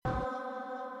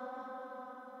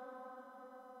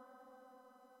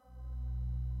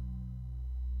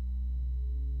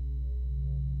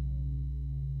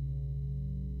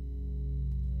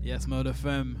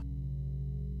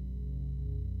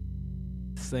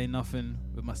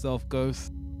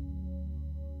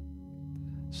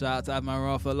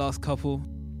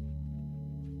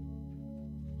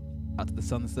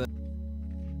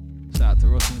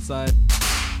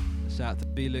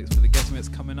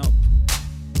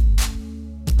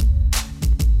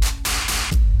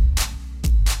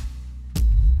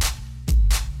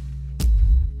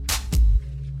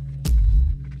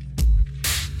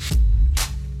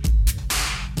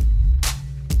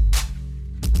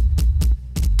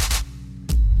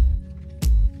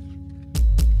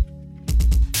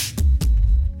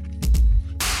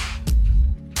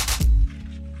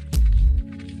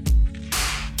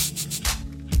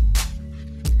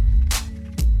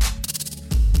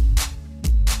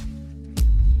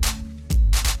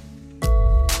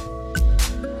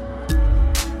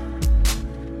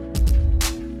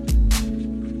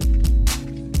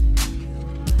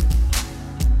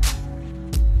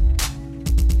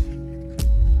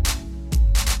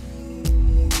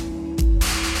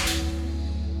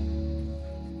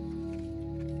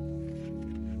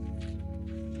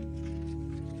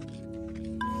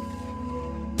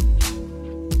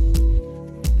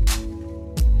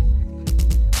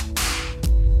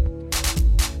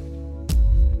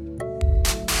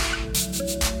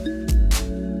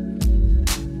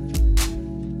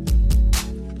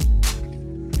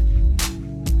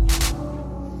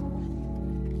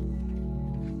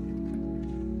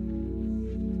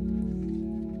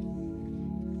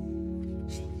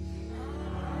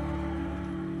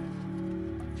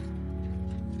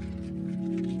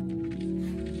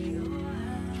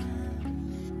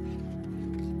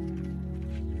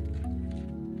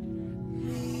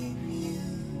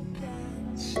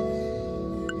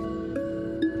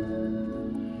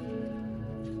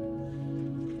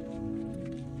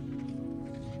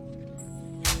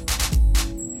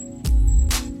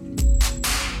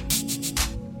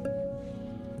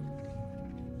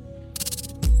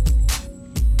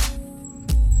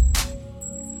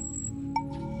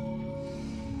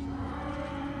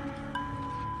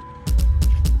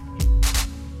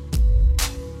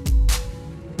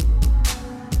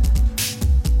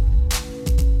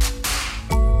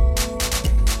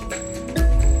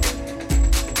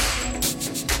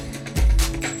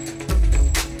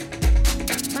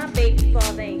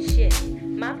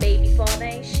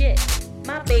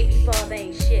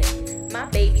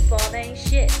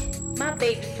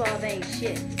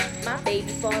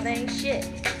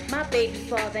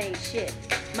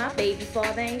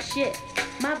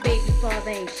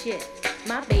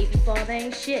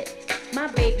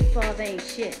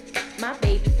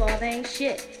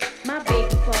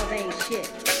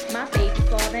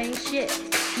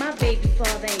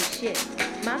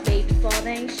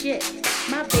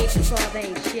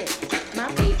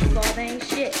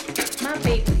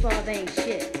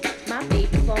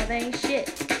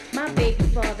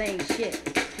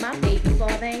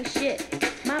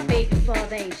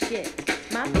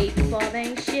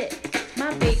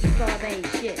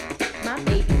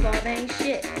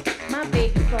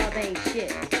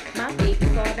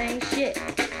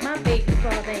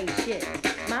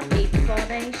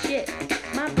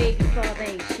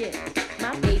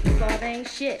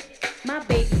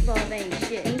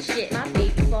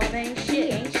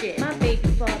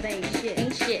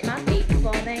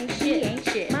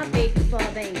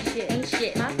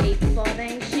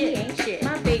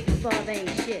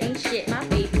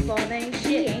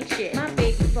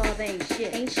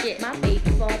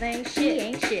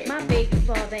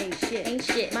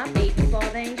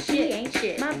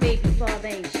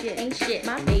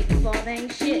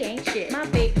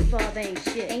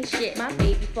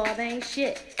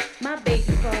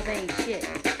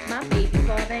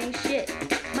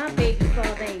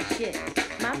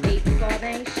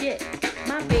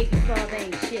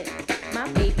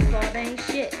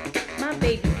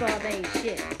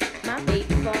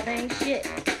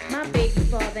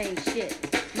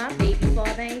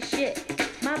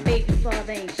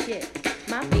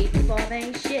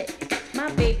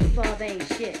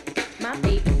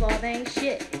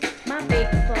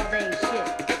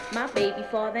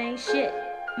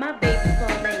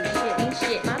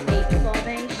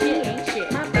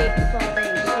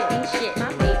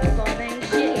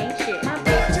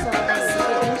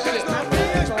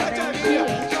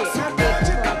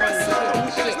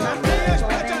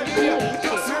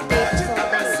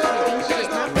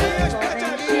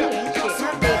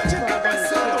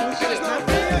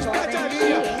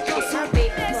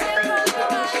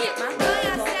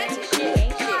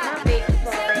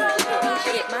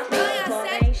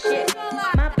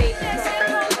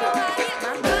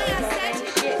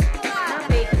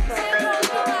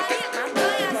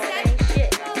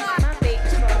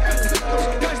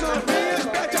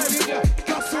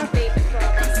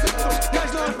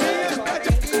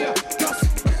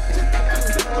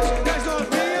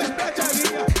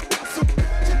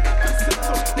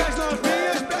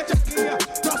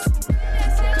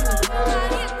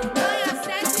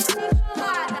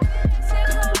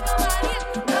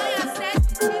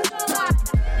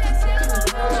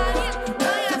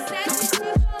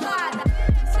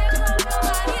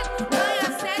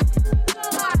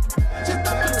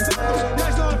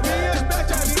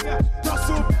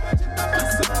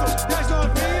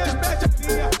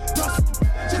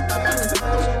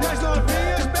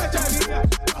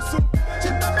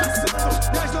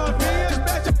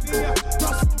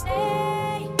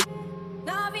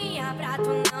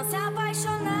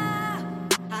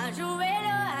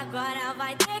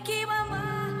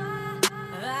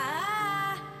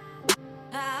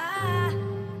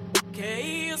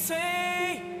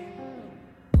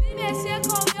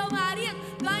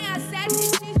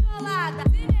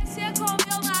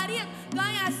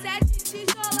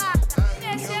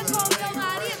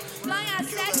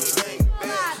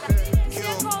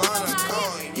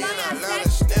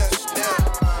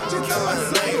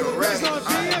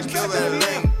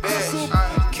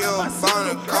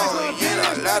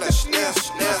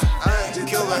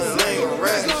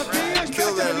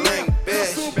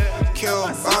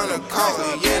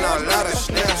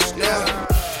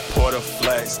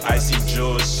rest. Icy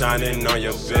jewels shining on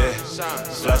your bed.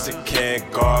 Flush a can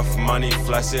golf, money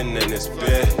flashing in this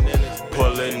bed.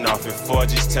 Pulling off in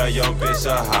 4Gs, tell your bitch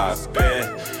how I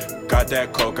been. Got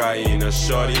that cocaine, a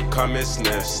shorty come and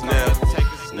sniff, sniff.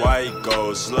 White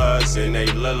gold slugs and they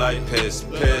look like piss,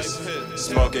 piss.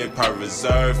 Smoking per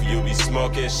reserve, you be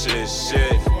smoking shit,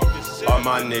 shit. All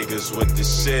my niggas with the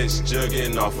shits,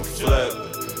 jugging off a flip.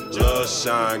 Lil'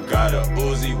 Sean got a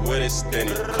Uzi with his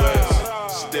stinny clips.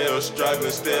 Still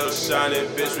struggling, still shining,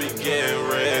 bitch, we getting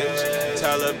rich.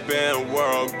 Taliban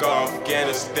world, golf,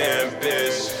 Afghanistan,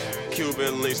 bitch.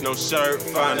 Cuban links, no shirt,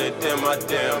 find it in my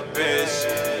damn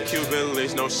bitch. Cuban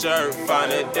links, no shirt,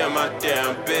 find it in my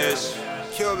damn bitch.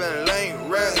 Cuban link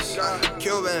rest,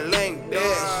 Cuban link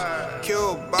bitch.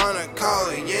 Cubana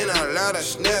calling in a lot of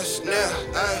sniff, sniff.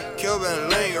 Cuban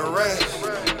link rest,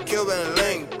 Cuban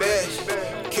link bitch.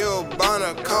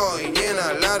 Cubana calling in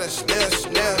a lot of sniff,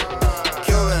 sniff.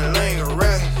 Cuban link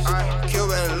rest,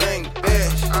 Cuban link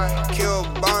bitch.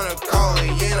 Cubana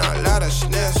calling in a lot of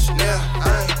sniff, sniff.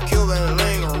 Cuban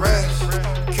link rest,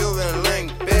 Cuban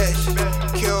link bitch.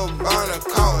 Cubana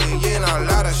calling in a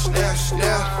lot of sniff,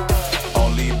 sniff.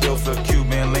 Only built for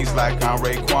Cuban links like I'm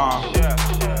Raekwon.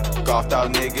 Golfed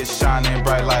out niggas shining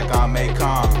bright like I'm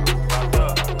Akon.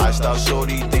 Iced out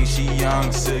shorty, think she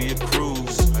young, Celia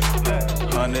Cruz.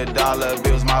 $100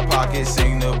 bills, my pocket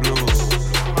sing the blues.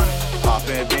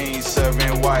 Poppin' beans,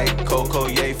 serving white, cocoa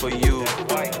yay for you.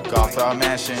 Golfed out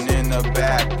mansion in the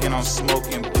back, and I'm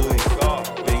smoking blue.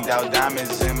 Binged out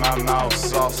diamonds in my mouth,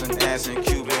 sauce and dancing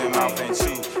Cuban mouth and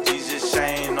two. Jesus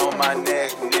chain on my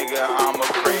neck, nigga, I'ma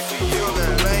pray for you.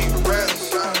 Cuban link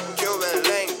rest, Cuban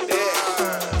link bitch.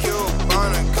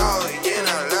 Cubana calling in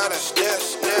a lot of sniff,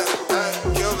 sniff.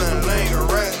 Cuban link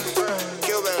rest,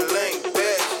 Cuban link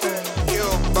bitch.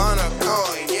 Cubana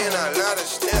calling in a lot of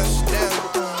sniff, sniff.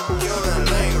 Cuban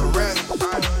link rest,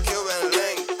 Cuban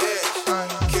link bitch.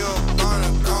 Cubana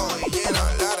calling in a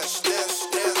lot of sniff,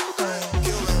 sniff.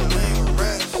 Cuban link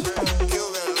rest,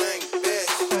 Cuban link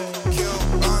bitch.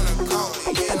 Cubana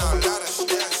calling in a lot of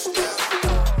sniff, sniff.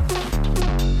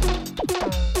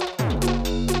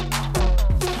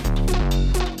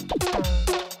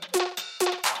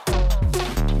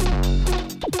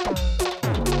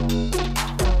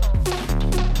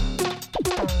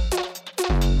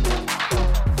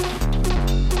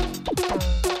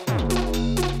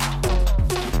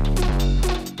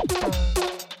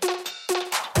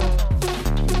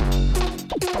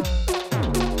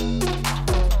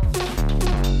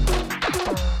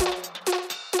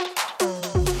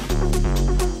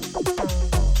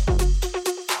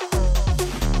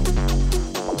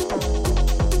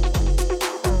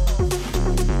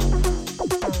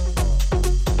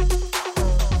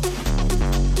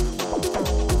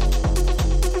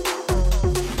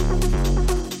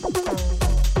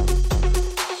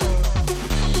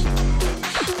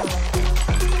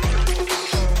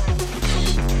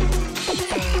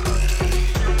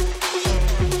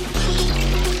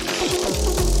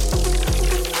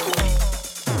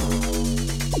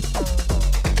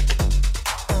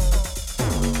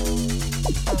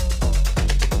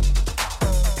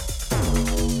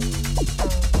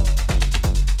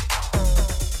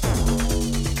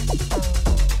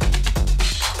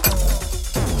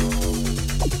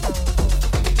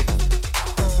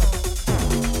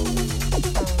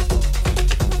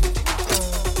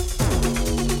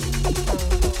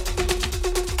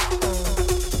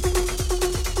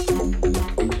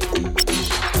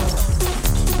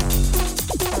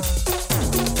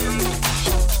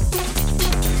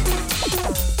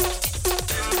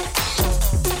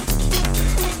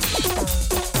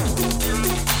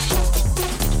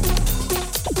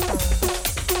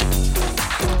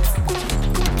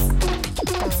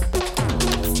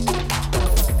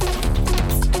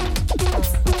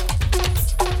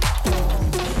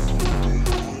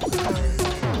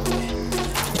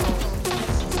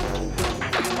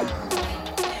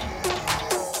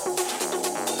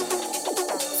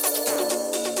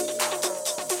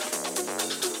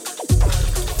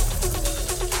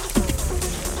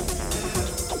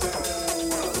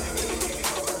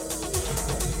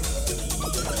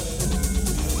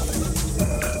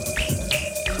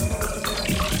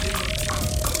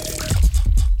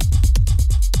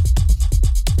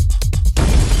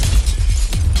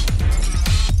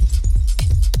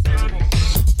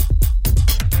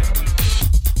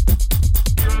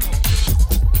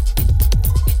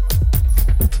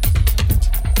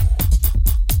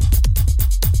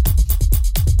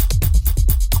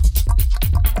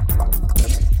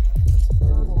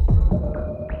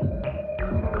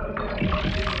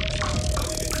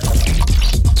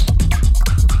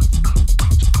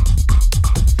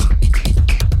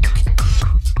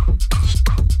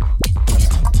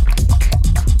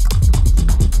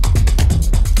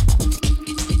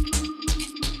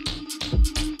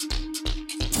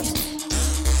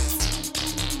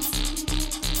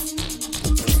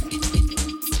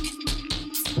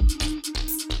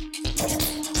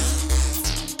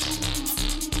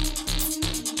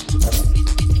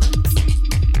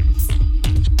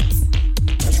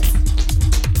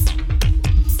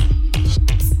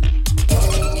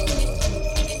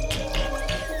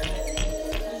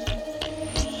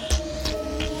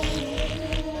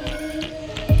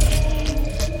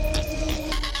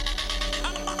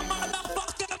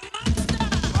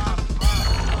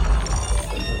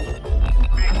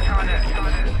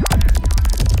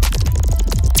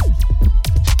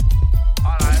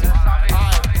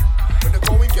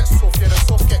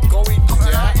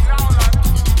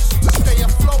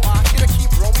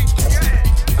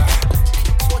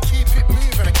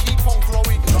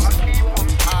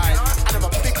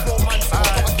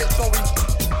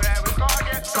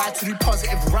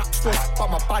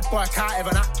 bad boy, I can't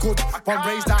even act good. When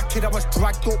raised that kid, I was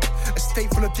dragged up. A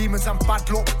state full of demons and bad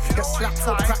luck. Get slapped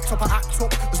up, cracked up, I act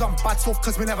up. Was on bad stuff,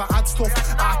 cause we never had stuff.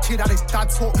 Our kid had his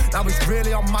dad's hook, now he's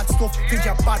really on mad stuff. Think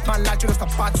you're a bad man, lad, you're just a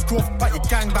bad scruff. But you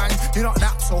gangbang, you're not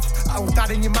that tough. Oh,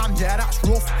 dad and your man, yeah, that's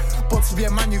rough. But to be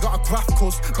a man, you gotta graft,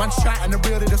 cuz. Man shite and they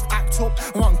really just act up.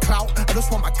 I want clout, I just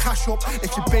want my cash up.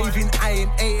 If you're bathing, I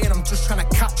ain't eating, I'm just trying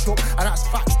to catch up. And that's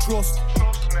facts, trust.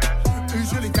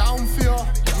 Who's really down for you?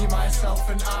 Me, myself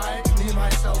and I. Me,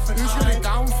 myself and who's really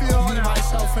down for you? Me,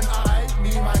 myself and I.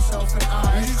 Me, myself and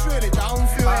I. Who's really down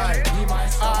for you? Me,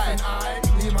 myself and I.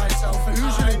 Me, myself and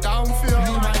who's really down for you?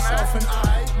 Me, myself and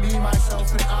I. Me,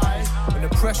 myself and I. When the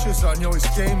pressure's on, yo, it's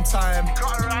game time.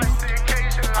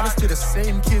 I just do the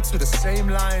same kids with the same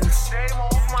lines.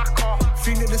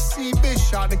 Think that the CB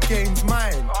shot, the game's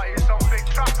mine. Oh, you're some big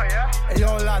trapper, yeah? Hey,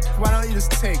 yo, lad, why don't you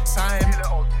just take time?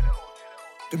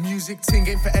 The music thing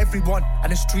ain't for everyone,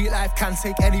 and the street life can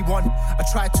take anyone. I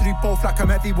try to do both like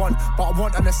I'm everyone, but I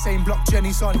want on the same block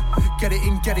Jenny's on. Get it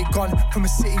in, get it gone, from a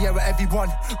city here with everyone.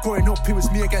 Growing up, it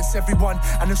was me against everyone,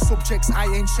 and the subjects I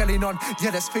ain't shelling on.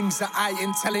 Yeah, there's things that I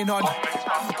ain't telling on.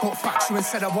 But facts you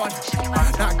instead of one.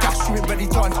 Now gas you ain't ready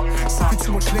done. Sipping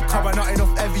too much liquor and not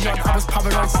enough Evian. I was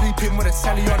paranoid, sleeping with a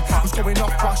telly on. Was going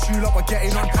off whilst you lot were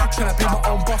getting on. Trying to be my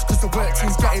own boss, cause the work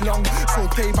team's getting long. So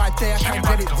day by day I can't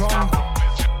get it wrong.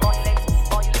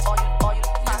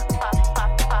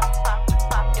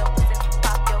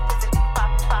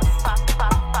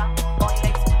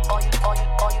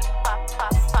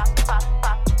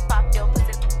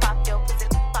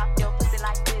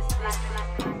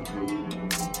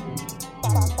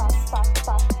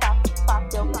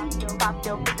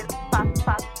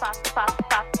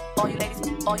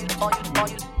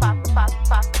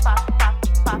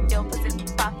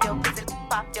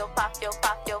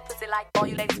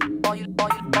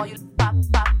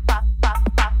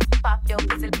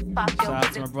 Shout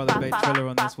out to my brother Bait Triller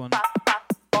on this one.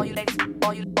 Trill as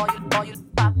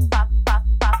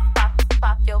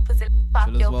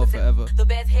well forever. The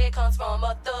best head comes from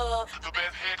a thug. The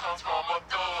best head comes from a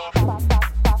thug.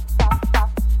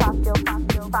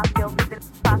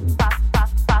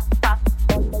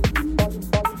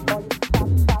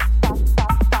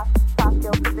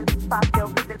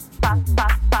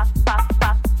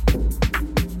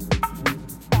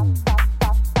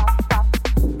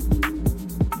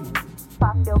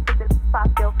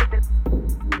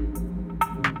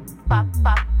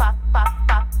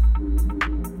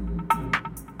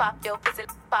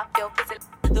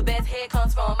 The best head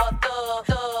comes from a thug,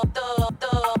 thug, thug,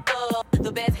 thug, thug.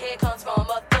 The best head comes from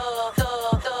a thug,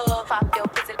 thug, thug. Pop your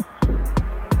pussy.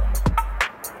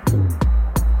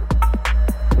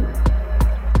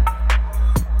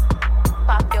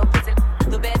 Pop your pussy.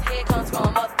 The best head comes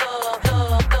from a thug,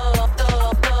 thug, thug,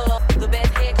 thug, thug. The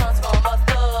best head comes from a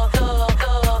thug, thug,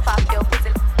 thug. Pop your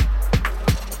pussy.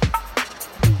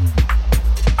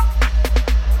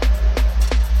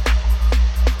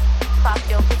 Pop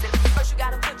your pussy. First you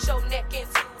gotta put your neck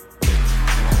into.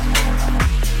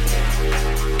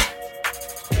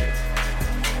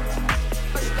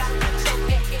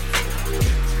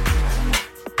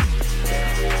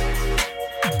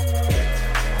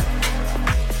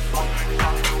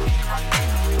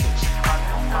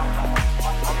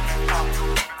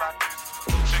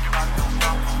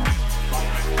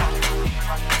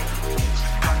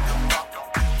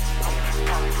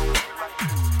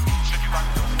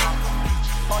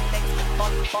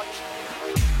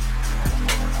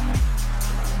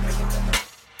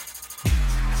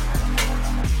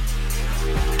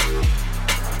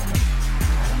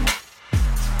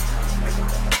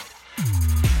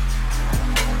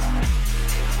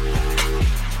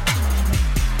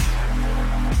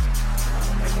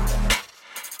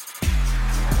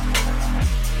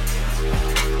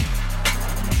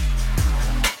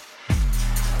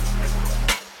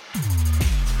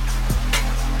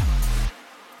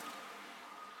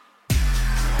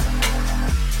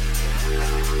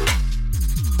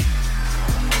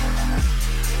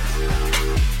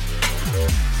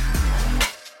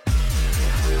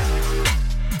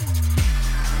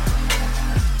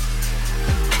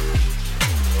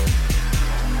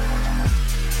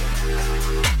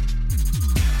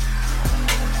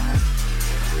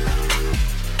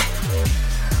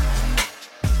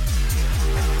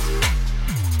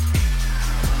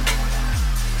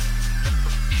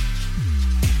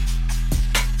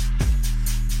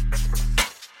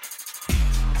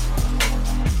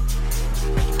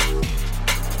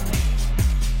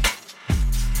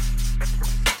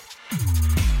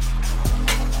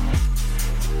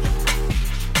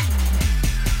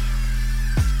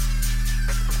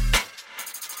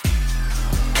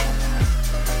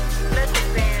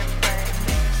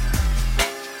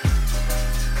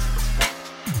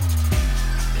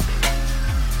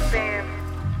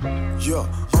 Yeah,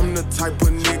 I'm the type of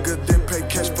nigga that pay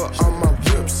cash for all my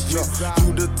whips. Yeah,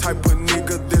 you the type of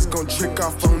nigga that's gon' trick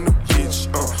off on the bitch.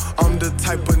 I'm the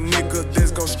type of nigga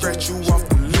that's gon' scratch you off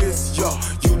the list. Yeah,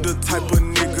 you the type of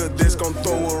nigga that's gon'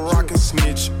 throw a rock and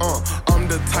snitch. I'm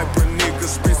the type of nigga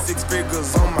spend 6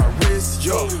 figures on my wrist.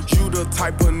 Yeah, you the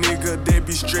type of nigga that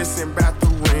be stressing about the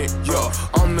rent. Yeah,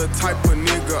 I'm the type of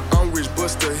nigga I'm rich but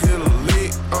still hella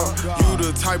lit. You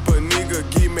the type of nigga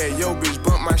get mad yo bitch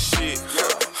bump my shit. Yeah,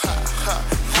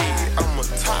 I'm a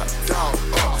top dog.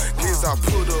 Guess I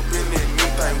put up in that new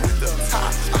thing with the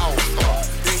top out.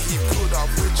 Then he put off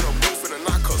with your roof and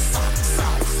knock her socks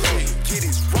out. Hey, get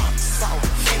his rocks out.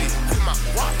 Hit it with my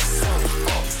rocks out.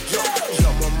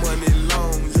 Yeah, my money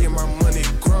long, yeah, my money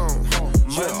grown.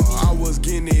 Yeah, I was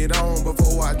getting it on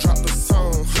before I dropped the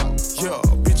song. Yeah,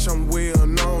 bitch, I'm well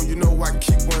known. You know I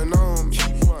keep one on me.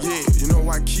 Yeah, you know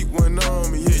I keep one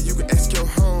on me. Yeah, you can ask your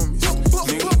homies.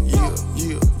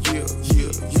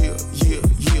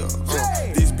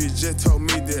 Nigga, this bitch just told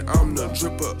me that I'm the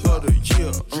dripper of the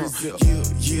year.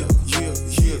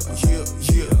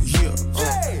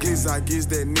 I guess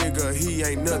that nigga, he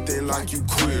ain't nothing like you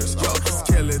queers.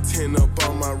 Skeleton up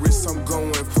on my wrist, I'm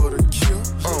going for the kill.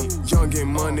 Young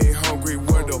and money hungry,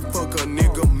 where the fuck a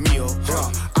nigga meal?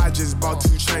 I just bought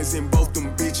 2 chains and both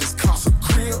them bitches cost a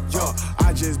crib.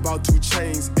 I just bought 2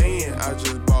 chains and I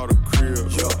just bought a crib.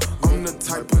 I'm the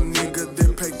type of nigga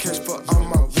that pay cash for all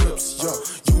my whips.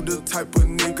 You the type of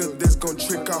nigga that's gon'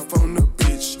 trick off on the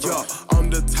bitch. I'm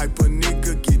the type of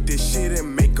nigga get this shit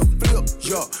and make a flip.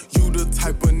 You the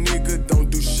type of nigga don't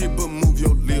do shit but move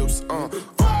your lips. I'm the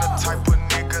type of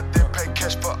nigga that pay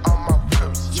cash for all my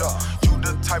whips. You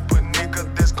the type of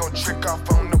nigga that's gon' trick off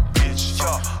on the bitch.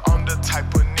 I'm the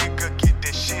type of nigga get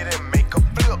this shit and make a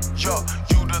flip.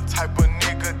 You the type of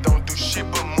nigga don't do shit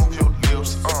but move your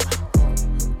lips.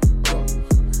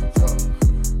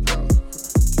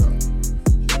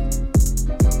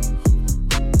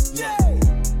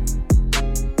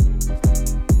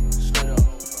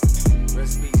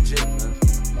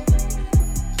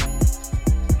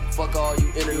 Fuck all you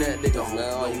internet niggas,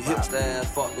 man. All you hipster ass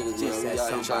fuck niggas, man. We out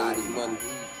here trying to get this money.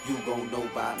 You gon' know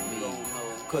about me,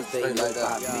 cause they Straight know like that.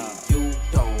 about me. You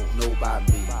don't know about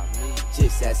me,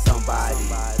 just as somebody.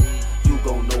 You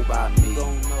gon' know about me,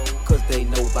 cause they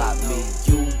know about me.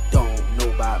 You don't know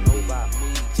about me,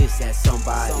 just as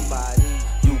somebody.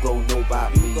 You gon' know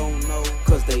about me,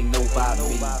 cause they know about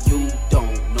me. You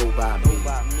don't know about me,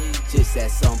 just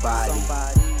as somebody.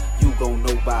 You gon'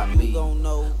 know about me,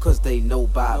 cause they know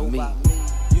about me.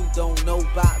 You don't know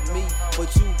about me,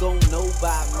 but you gon' know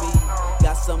about me.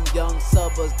 Got some young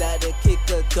subbers that'll kick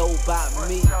a dough about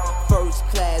me. First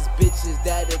class bitches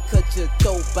that'll cut your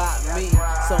throat about me.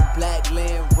 Some black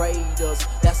land raiders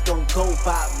that's gon' go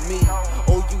about me.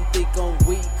 Oh, you think I'm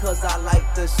weak cause I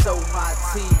like to show my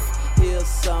teeth. Here's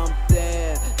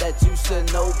something that you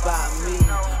should know about me.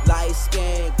 Light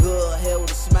skin, good, held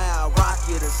a smile, rock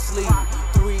you to sleep.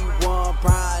 3-1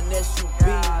 Brian SUV,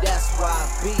 that's why I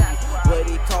be. But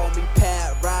they call me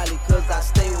Pat Riley, cause I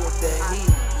stay with the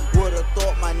heat. Would've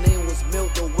thought my name was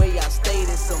Milk the way I stayed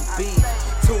in some beef.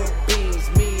 2 beans,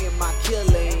 me and my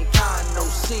killer ain't kind no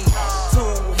sheep. 2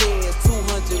 heads,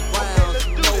 200 rounds,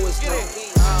 you know it's no heat.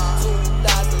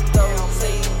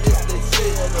 2013, this the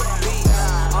year of the beast.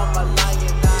 I'm a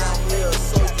lion out here,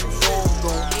 so you know I'm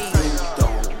gon' eat. You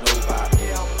don't know about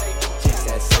me, just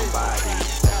as somebody.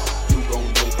 You gon'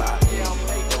 know about me,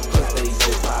 cause they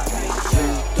know about me.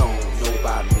 You don't know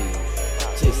about me,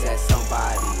 just as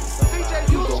somebody.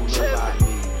 You gon' know about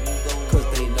me, cause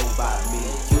they know about me.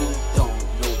 You don't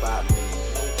know about me,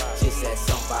 just as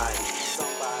somebody.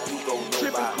 You gon' know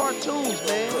about me,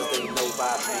 cause they know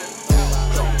about me. You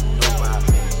don't know about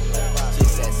me,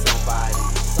 just as somebody.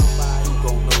 You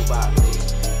gon' know about me,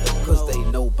 cause they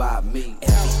know about me.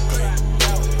 Everything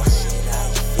now, why should I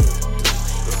feel through?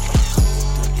 If I'm coming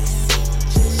through this scene,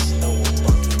 just know I'm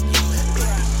bucking you.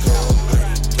 Baby girl,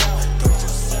 ready to go. Don't you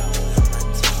see me and my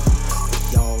team? For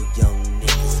y'all young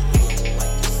niggas, ain't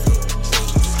like you fake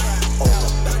dreams. All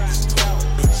about this talk,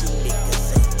 bitch, you niggas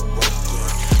ain't working.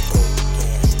 Broke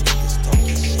ass niggas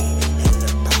talking shit, hell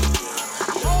about it.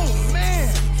 Oh man!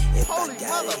 If Holy I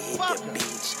gotta hit the motherfucker.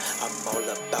 beach, I'm all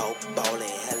about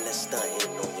ballin', hella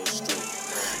stuntin' on your street.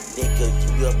 Nigga,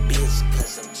 you a bitch,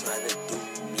 cause I'm tryna do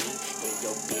me. And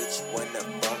your bitch wanna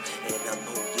fuck, and I'm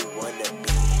who you wanna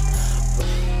be.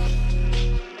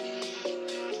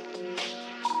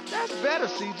 That's better,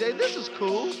 CJ. This is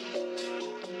cool.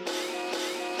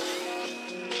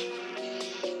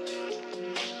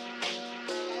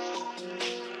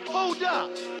 Hold up.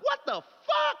 What the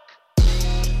fuck?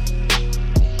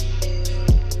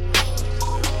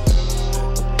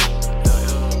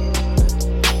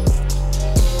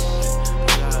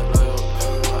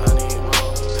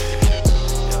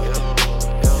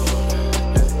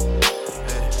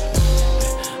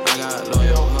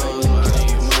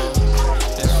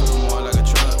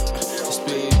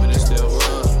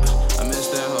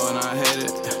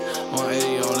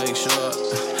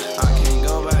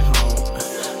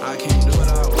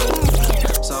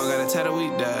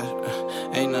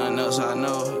 else I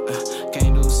know.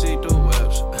 Can't do see-through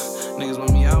webs. Niggas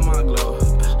want me out my glow.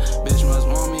 Bitch must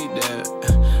want me dead.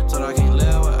 So I can't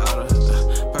live without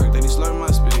her. Perk that he slurred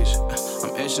my speech.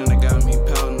 I'm itching, that got me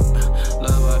pouting.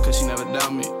 Love her cause she never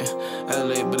doubt me.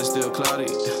 LA, but it's still cloudy.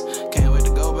 Can't wait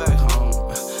to go back home.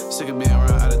 Sick of being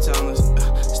around out of towners.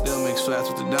 Still mix flats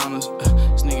with the downers.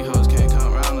 Sneaky hoes can't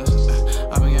come around us.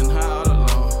 I've been getting high all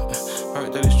alone.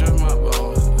 Perk that he stripped my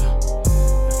bones.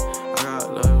 I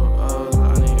got loyal O's,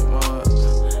 but I need more.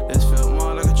 This feel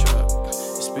more like a truck.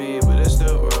 It's speed, but it's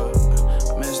still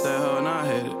rough. I missed that hoe and I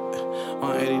hit it.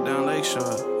 180 down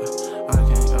Lakeshore. I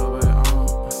can't go back home.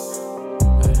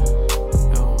 Hey,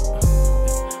 yo.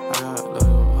 I got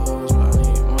loyal O's, but I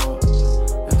need more.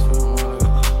 This feel more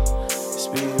like a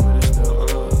speed, but it's still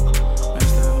rough.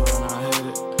 Missed that hoe and I hit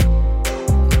it.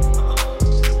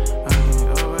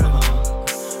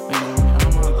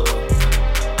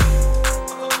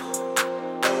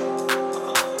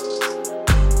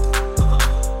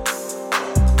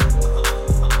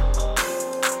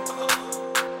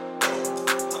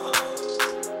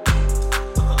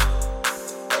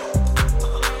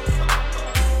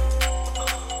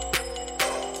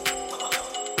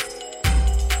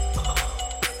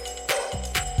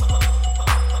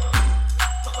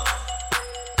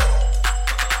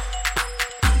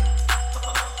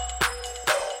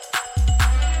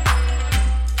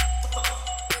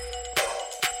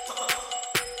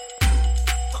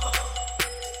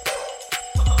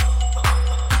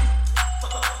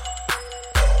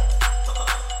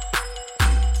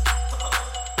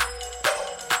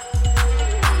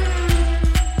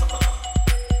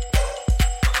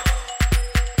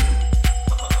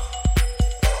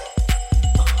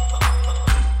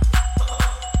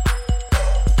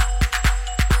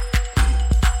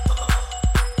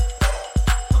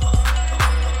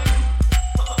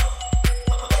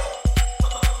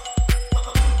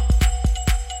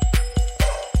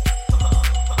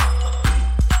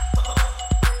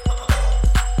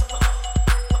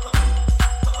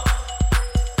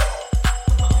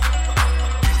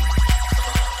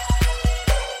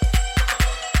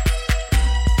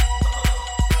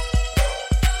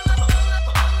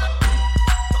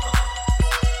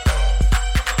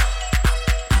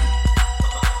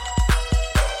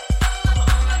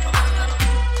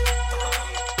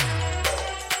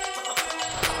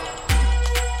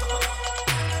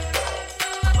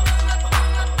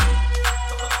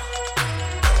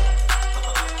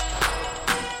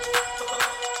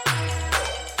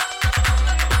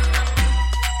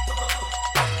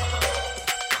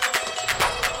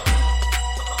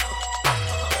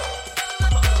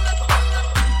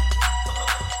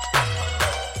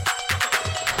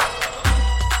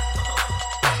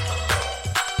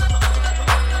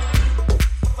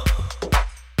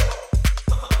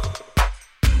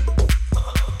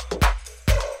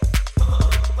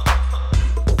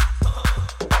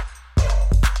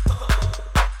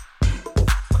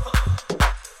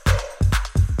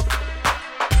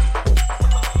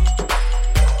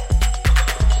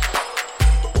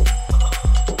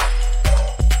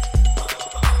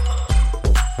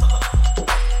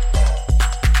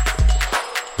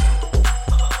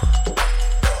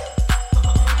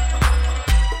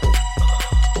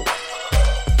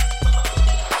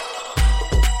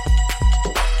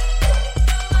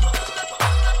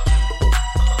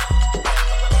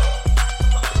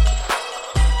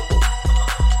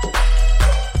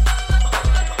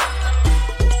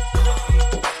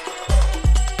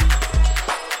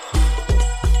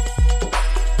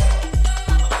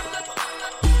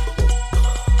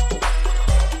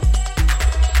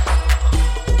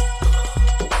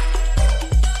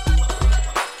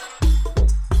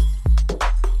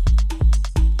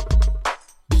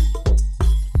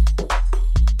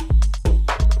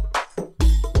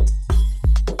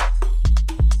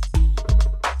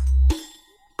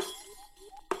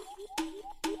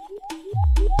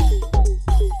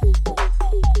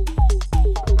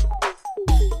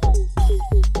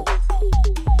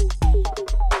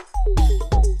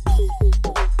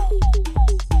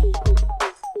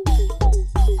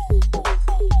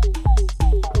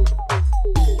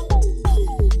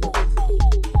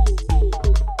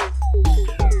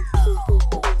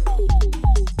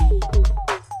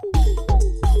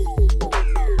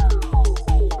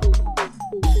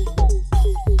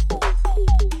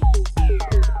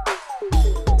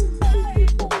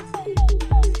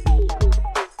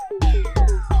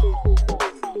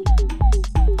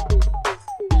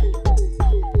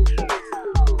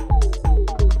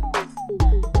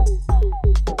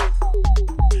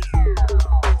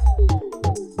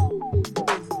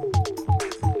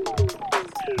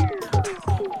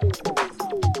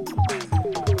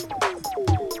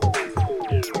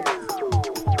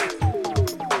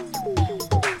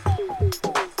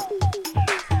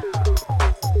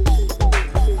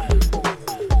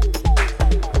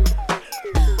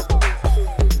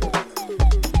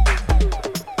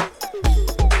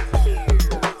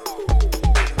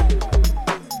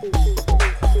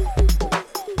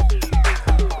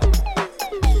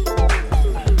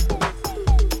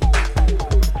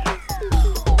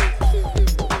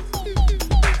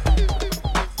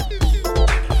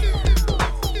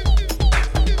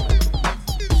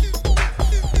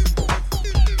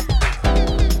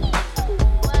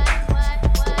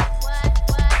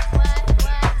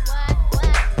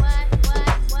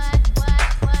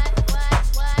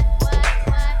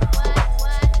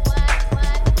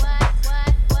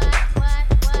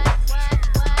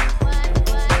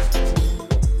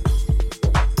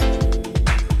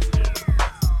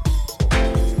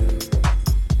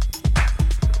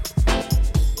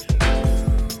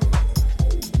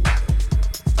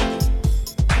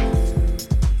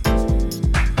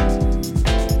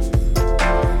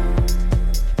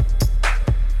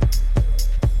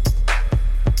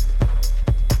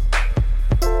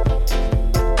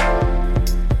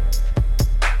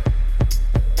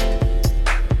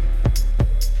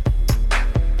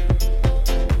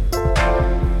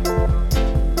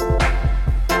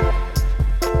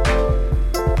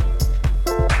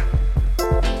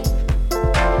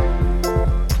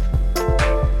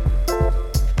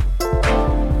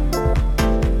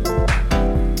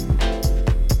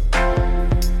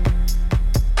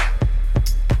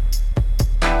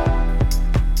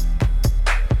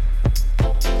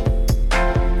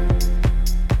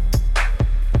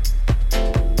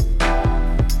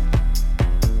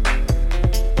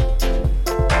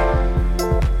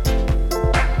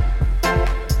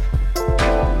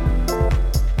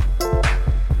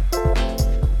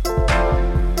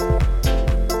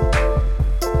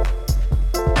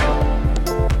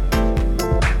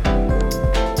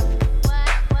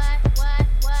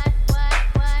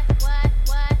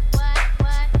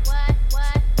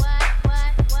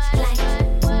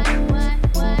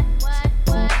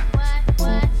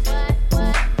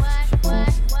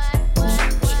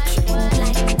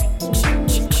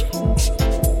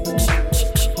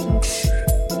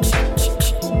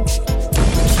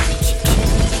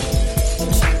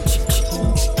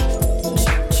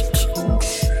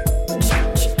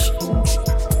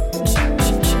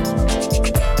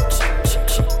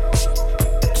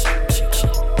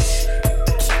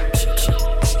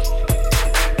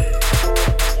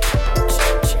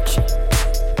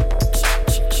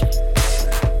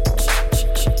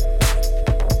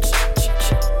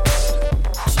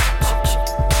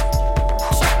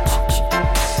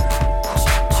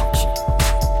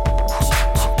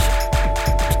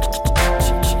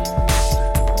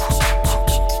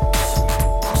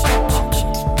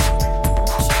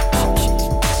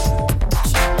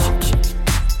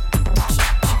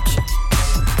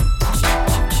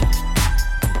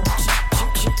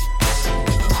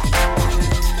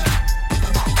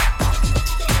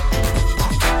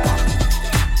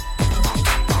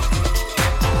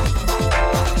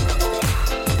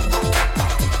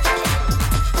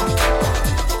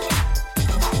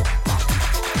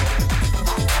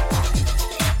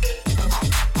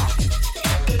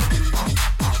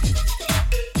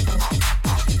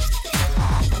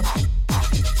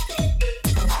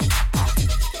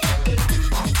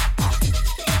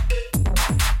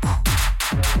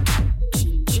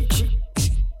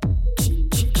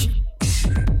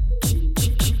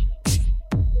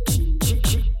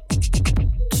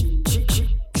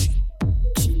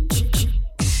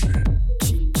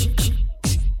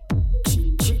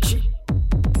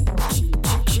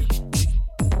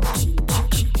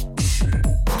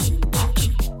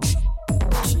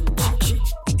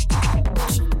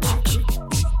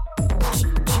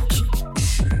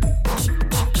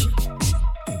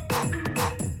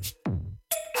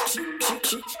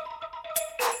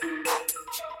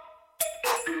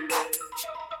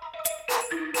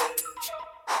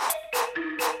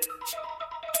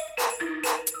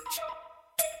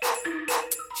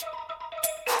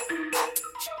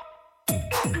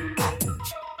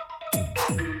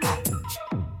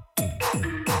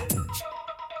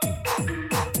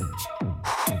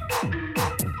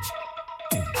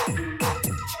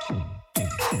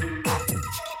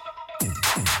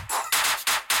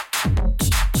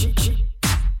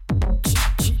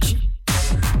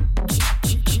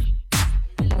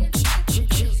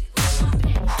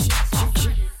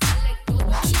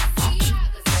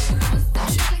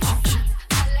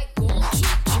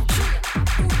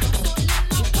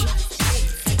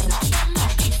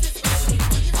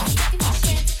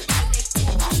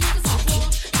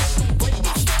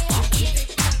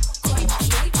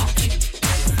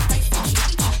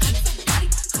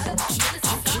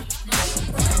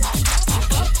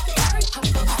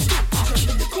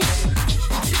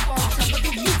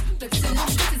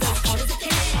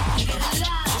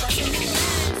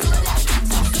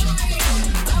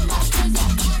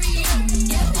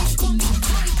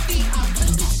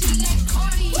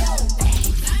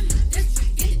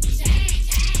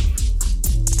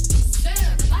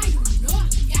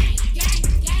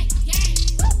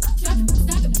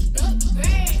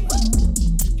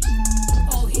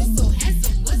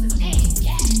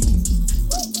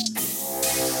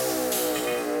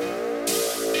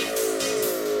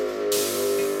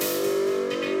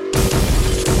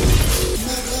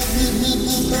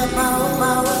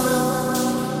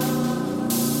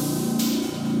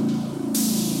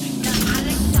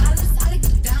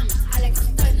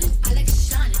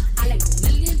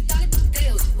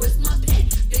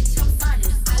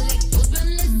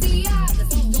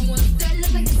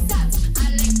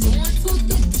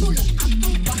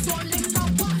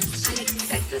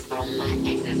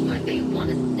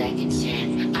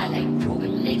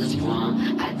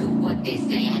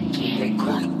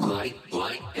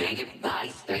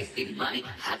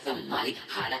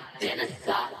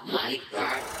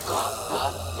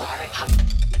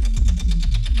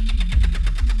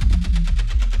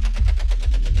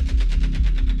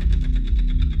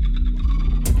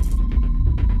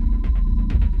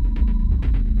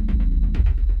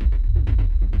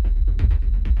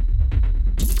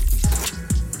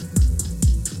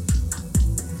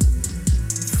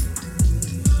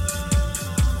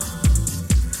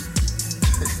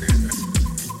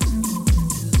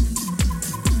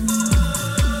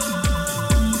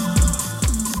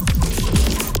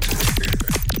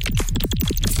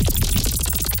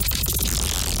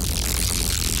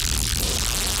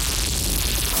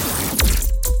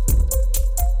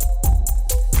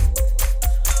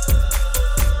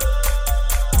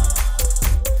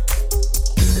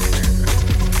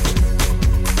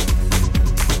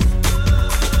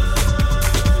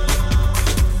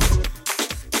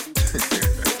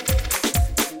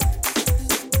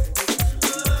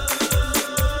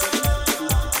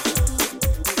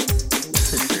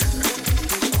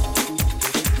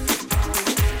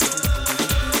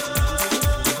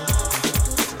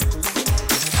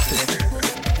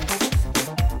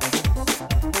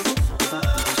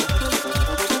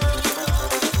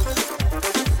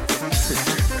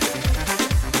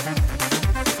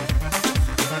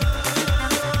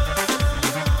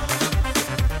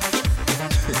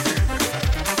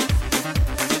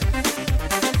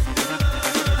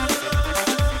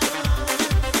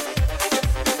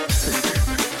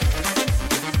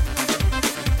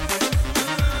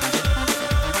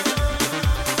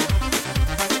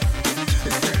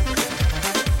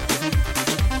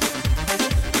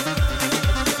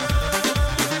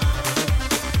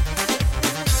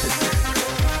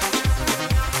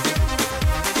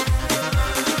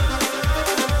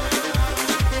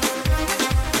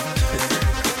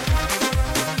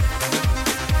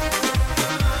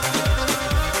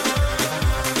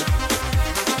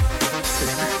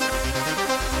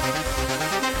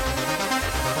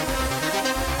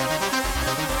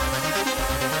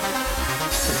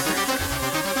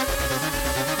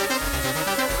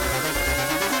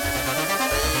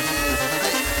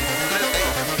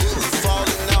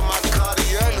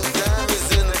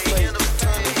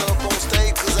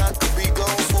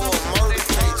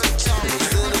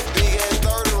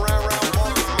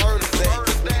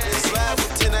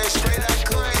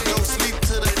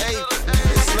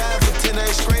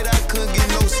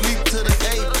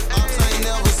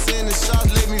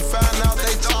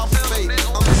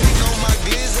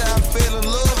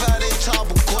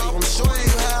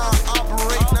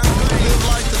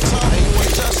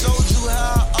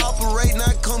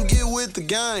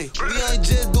 game. We ain't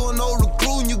just doing no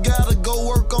recruiting, you gotta go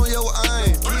work on your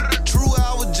aim. Keep it true,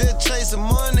 I was just chasing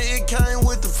money, it came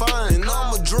with the fine. And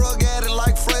I'm a drug addict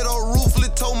like Fredo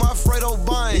Ruthless, told my Fredo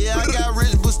Bine. Yeah, I got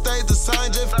rich but stayed the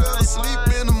same, just fell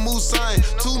asleep in the Moussain.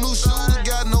 2 new shoes,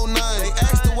 got no name. They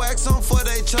asked to wax on for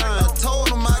they chain. I told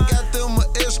them I got them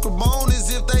an extra bonus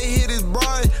if they hit his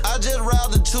brain. I just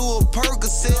routed to a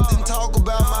Percocet and talk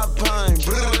about my pain.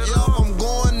 Yup, I'm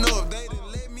going up. They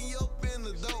done let me up in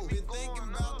the door. Been thinking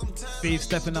about them times. Beef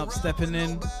stepping up, stepping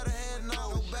in.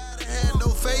 Had no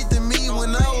faith in me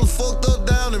when I was fucked up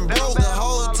down and broke. The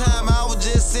whole time I was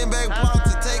just sitting back plot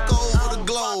to take over the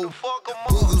globe.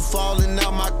 Boogers falling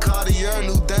out my Cartier,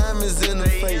 new diamonds in the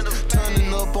face.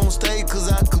 Turning up on stage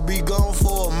cause I could be gone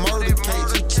for a murder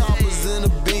case. Two choppers in a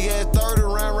big ass 30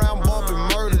 round bumping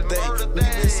murder day. We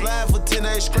been slide for 10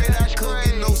 days straight, I couldn't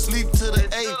get no sleep to the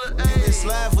 8. We been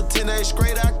slide for 10 days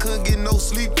straight, I couldn't get no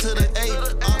sleep to the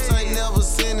 8. Ops ain't never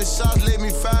seen the shots, let me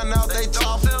find out they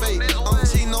chopper fake. I'm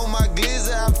cheating on my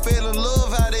glizzy, I fell in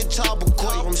love how they chopper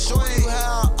quake. I'm showing you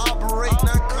how I operate,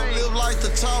 now come live like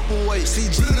the chopper way.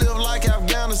 CG live like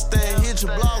Afghanistan, hit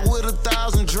your block with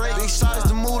 1,000 Drake. Big shots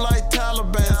to move like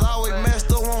Taliban, always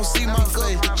messed up, won't see my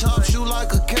face. Chop you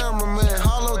like a cameraman,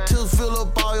 hollow tips fill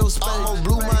up all your space. Almost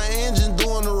blew my engine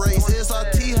doing the race,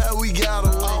 SRT how we got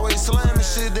away. Always slamming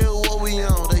shit, that's what we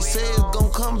on. They say it's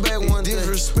gon' come back one day.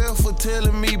 Disrespectful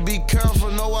telling me be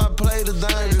careful, know I play the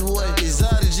dangerous way.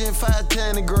 Exotic Gen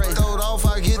 510 and gray. Throw it off,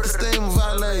 I get the steam of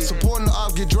valet. Supporting the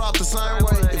off, get dropped the same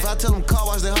way. If I tell them car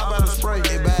wash, they hop out and spray.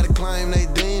 They body claim they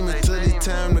demon.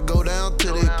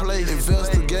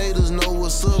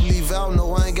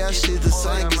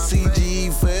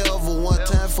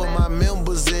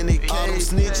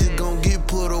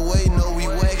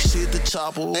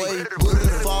 chopper away.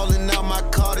 Bullets falling out my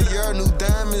Cartier, new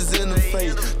diamonds in the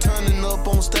face. Turning up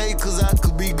on stage cause I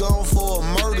could be gone for a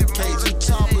murder case. Two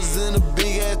choppers in a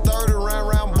big ass 30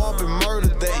 round bumping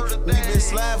murder day. We been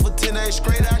sliding for 10 days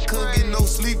straight, I couldn't get no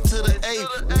sleep to the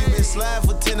 8th. We been sliding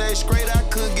for 10 days straight, I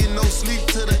couldn't get no sleep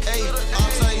to the 8th.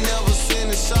 Ops ain't never seen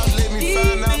the shot, let me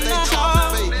find out they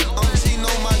chopper fake. I'm cheating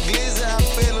on my glizzy, I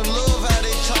fell in love how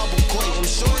they chopper quake. I'm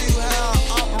showing you how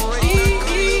I operate, I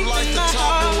could live like the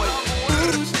chopper way.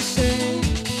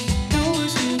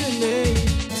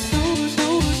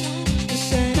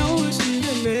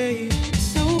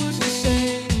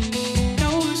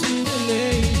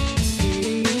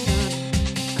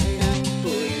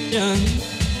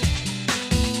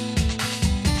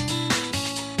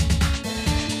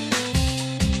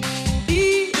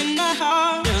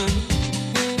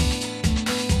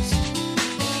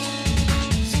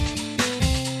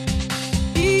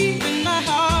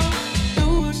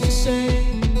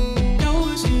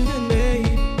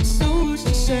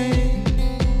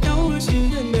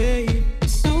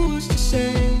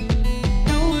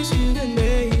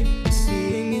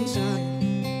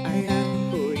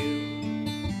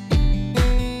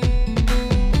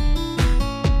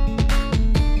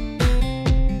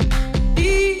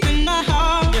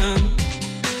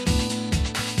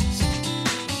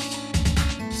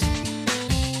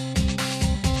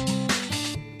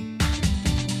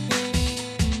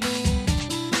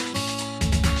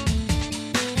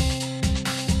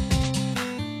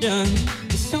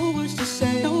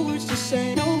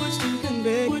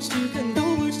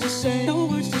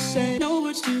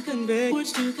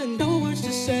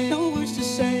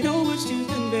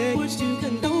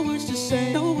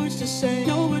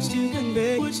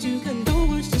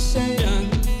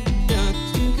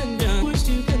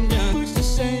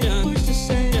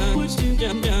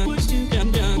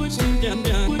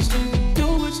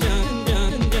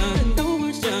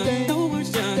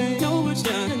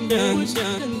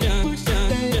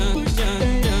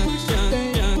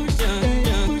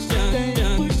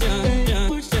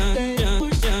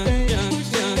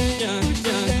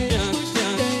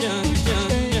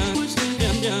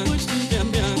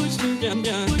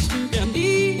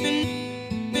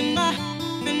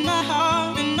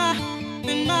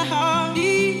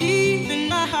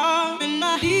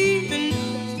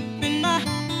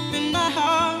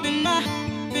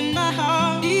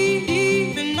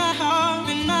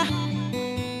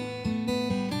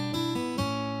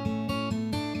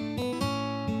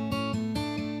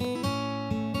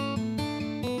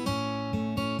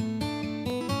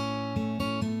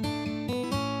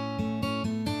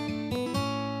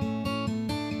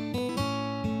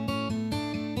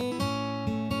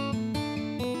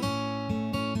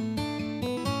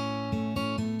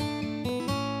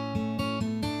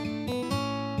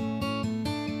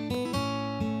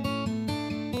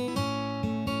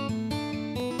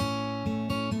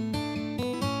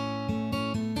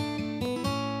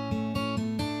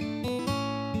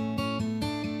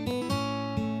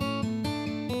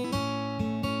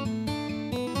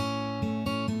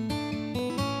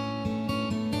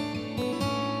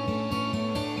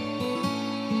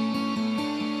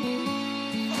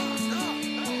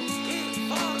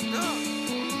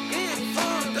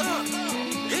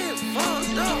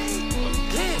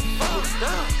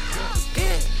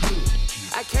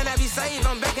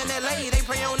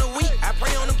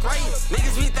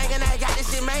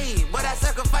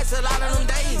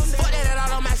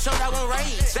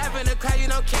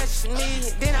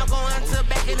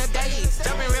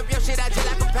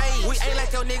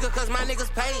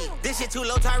 Too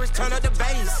low, Tyrus, turn up the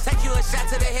bass. Take you a shot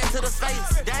to the head, to the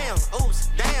face. Damn, oops,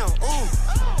 damn, ooh.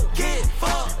 Get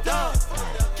fucked up,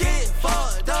 get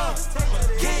fucked up,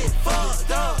 get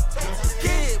fucked up,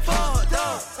 get fucked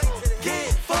up,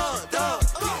 get fucked up,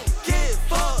 get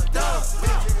fucked up,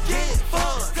 get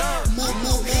fucked up.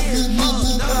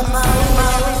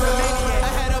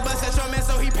 I had a bus at your man,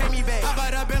 so he paid me back. I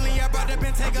bought a Bentley, I brought the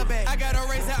Bentayga back. I got a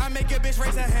razor, I make a bitch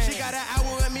raise her hand. She got an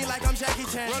hour with me like I'm Jackie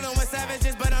Chan. Rollin' with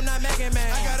savages, but I'm not Megan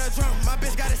Man. I got a drum, my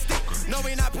bitch got a stick. No,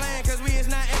 we not playing, cause we is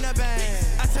not in a band.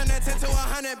 I turned that 10 to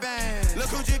 100 band. Look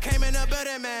who just came in the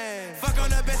building, man. Fuck on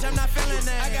the bitch, I'm not feeling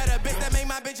that. I got a bitch that make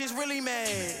my bitches really mad.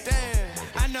 Damn,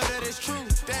 I know that it's true.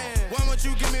 Damn, why won't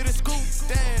you give me the scoop?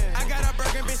 Damn, I got a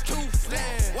broken bitch too.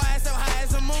 Damn, why it's so high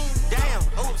as a moon? Damn,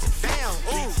 oops, damn,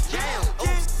 ooh, damn,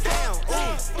 oops, damn,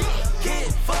 ooh.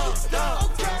 Get fucked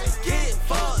up, get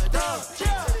fucked up,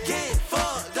 get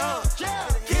fucked up,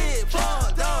 get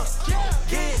fucked up,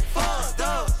 get fucked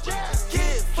up,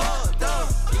 get fucked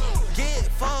up, get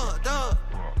fucked up,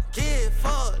 get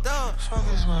fucked up. Fuck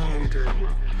is wrong with you?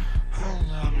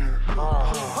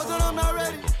 Hold on, I'm not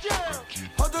ready.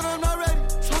 Hold on, I'm not ready.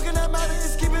 Smoking that matter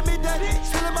is keeping me dead.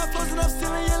 Stealing my flows and I'm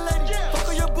stealing your lady. Fuck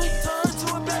on your boot, turn to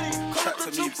a Betty. Chat to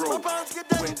me, bro.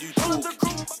 When you talk,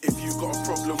 if you got a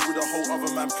problem with a whole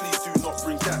other man, please do not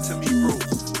bring that to me, bro.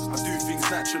 I do things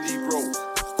naturally, bro.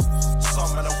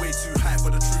 Some men are way too high,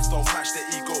 but the truth don't match their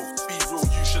ego. Be real,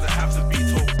 you shouldn't have to be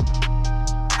told.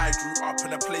 I grew up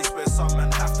in a place where some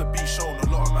men have to be shown. A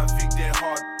lot of men think they're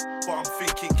hard, but I'm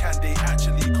thinking, can they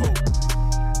actually cope?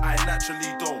 I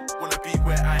naturally don't wanna be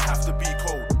where I have to be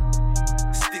cold.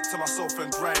 Stick to myself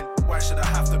and grind, why should I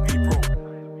have to be broke?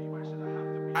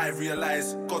 I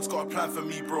realize God's got a plan for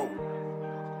me, bro.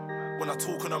 When I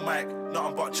talk on a mic,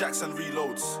 nothing but Jackson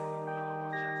reloads.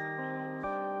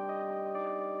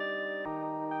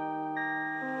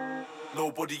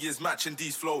 Nobody is matching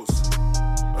these flows.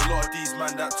 A lot of these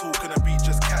man that talk on a beat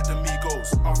just cat the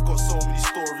Migos. I've got so many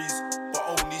stories, but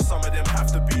only some of them have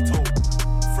to be told.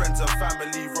 Friends and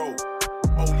family roll.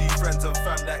 Only friends and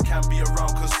fam that can be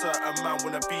around, cause certain man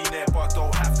wanna be there but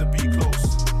don't have to be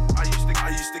close. I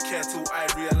used to care till I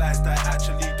realized I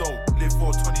actually don't. Live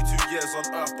for 22 years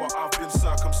on earth, but I've been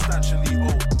circumstantially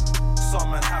old.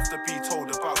 Some men have to be told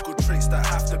about good traits that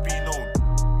have to be known.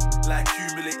 Like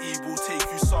humility will take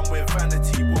you somewhere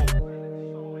vanity won't.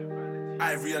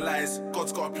 I realize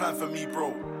God's got a plan for me,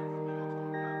 bro.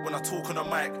 When I talk on a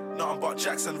mic, nothing but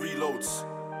Jackson reloads.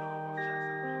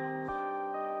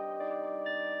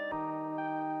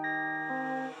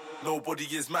 Nobody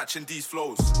is matching these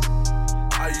flows.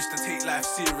 I used to take life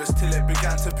serious till it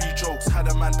began to be jokes. Had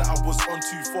a man that I was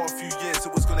onto for a few years,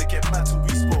 it was gonna get mad till we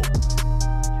spoke.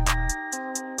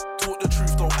 Talk the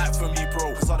truth, don't act for me,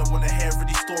 bro. Cause I don't wanna hear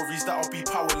any stories that'll be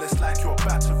powerless like your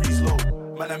battery's low.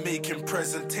 Man, I'm making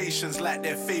presentations like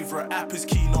their favourite app is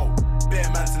Keynote. Bare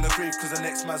man's in the grave cause the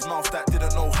next man's mouth that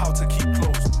didn't know how to keep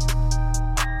closed.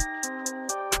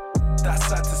 That's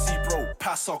sad to see, bro.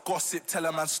 Pass or gossip, tell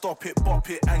a man stop it, bop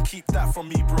it, and keep that from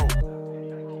me, bro.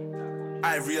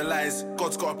 I realize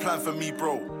God's got a plan for me,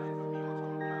 bro.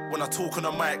 When I talk on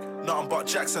a mic, nothing but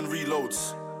Jackson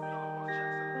reloads.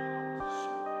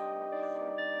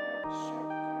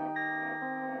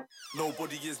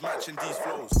 Nobody is matching these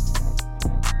flows.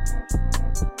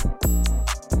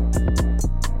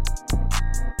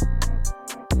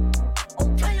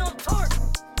 Okay, on target.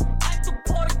 At the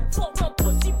party, fuck my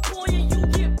pussy boy and you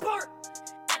get burnt.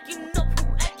 Acting up, you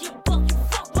acting buck, you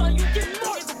fuck while you get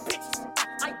marked. Nigga bitches,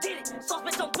 I did it. Soft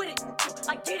bitch, I'm with it.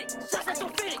 I get it. Shots that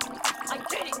don't fit it. I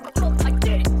did it. Yo, I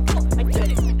did it. Yo, I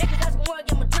did it. Niggas asking where I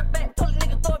get my drip back. Told a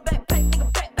nigga throw it back, nigga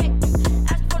back.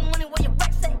 Ask for the money where your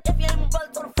rack say. If you ain't my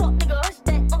brother, throw the fuck, nigga, hush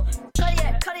that.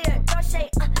 Cartier, crochet.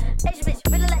 Asian bitch,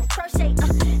 really like crochet.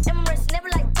 Emirates, never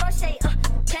like crochet.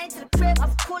 Came to the crib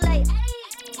off Kool-Aid.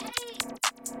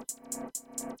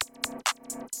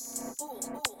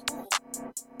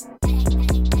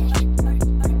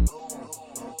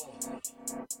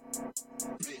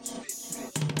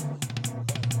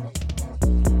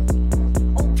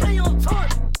 Okay, on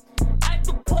target. At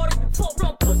the party, fuck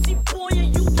around pussy boy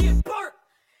and you get burnt.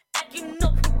 Acting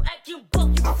up, you acting buck,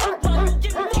 you fuck while you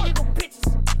get marked. Nigga bitches,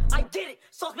 I did it.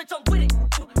 Sauce bitch, I'm with it.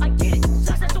 I get it.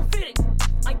 Shots that don't fit it.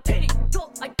 I did it.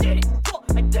 Yo, I did it. Yo,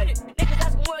 I did it. Niggas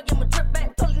asking where I get my drip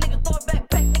back. Told a nigga throw it back,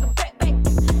 nigga back.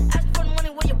 Ask for the money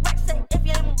where your rack say. If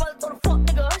you ain't my brother, throw the fuck,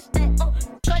 nigga, hush that.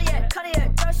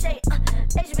 Cartier, crochet.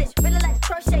 Asian bitch, really like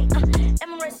crochet.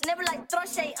 Emirates, never like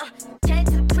crochet. Came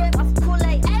to the crib off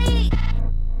Kool-Aid. Ayy.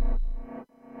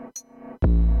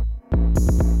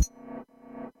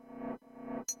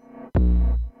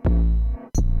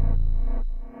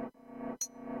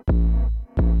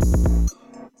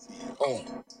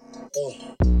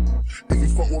 If you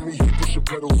fuck with me, you push your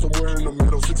pedal somewhere in the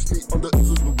middle. 6 feet under is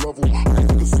a new level. I ain't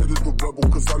considered the rebel,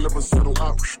 cause I never settle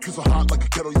out. Kiss a hot like a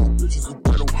kettle, yo bitches a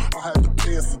pedal. I had to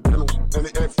pay incidental, and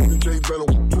they act for the J Bello.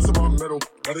 Twist about metal,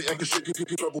 now they acting shit,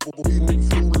 get trouble. Beat me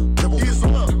through the devil. Here's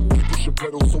up. You push your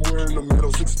pedal somewhere in the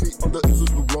middle. 6 feet under is a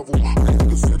new level. I ain't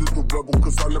considered the rebel,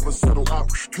 cause I never settle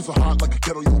out. Kiss a hot like a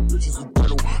kettle, yo bitches a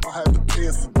pedal. I had to pay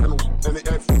incidental, and they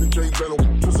act for the J Bello.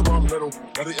 Twist about metal,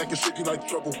 now they acting shit, like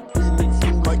trouble. Beat me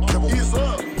through like devil. Here's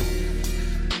up.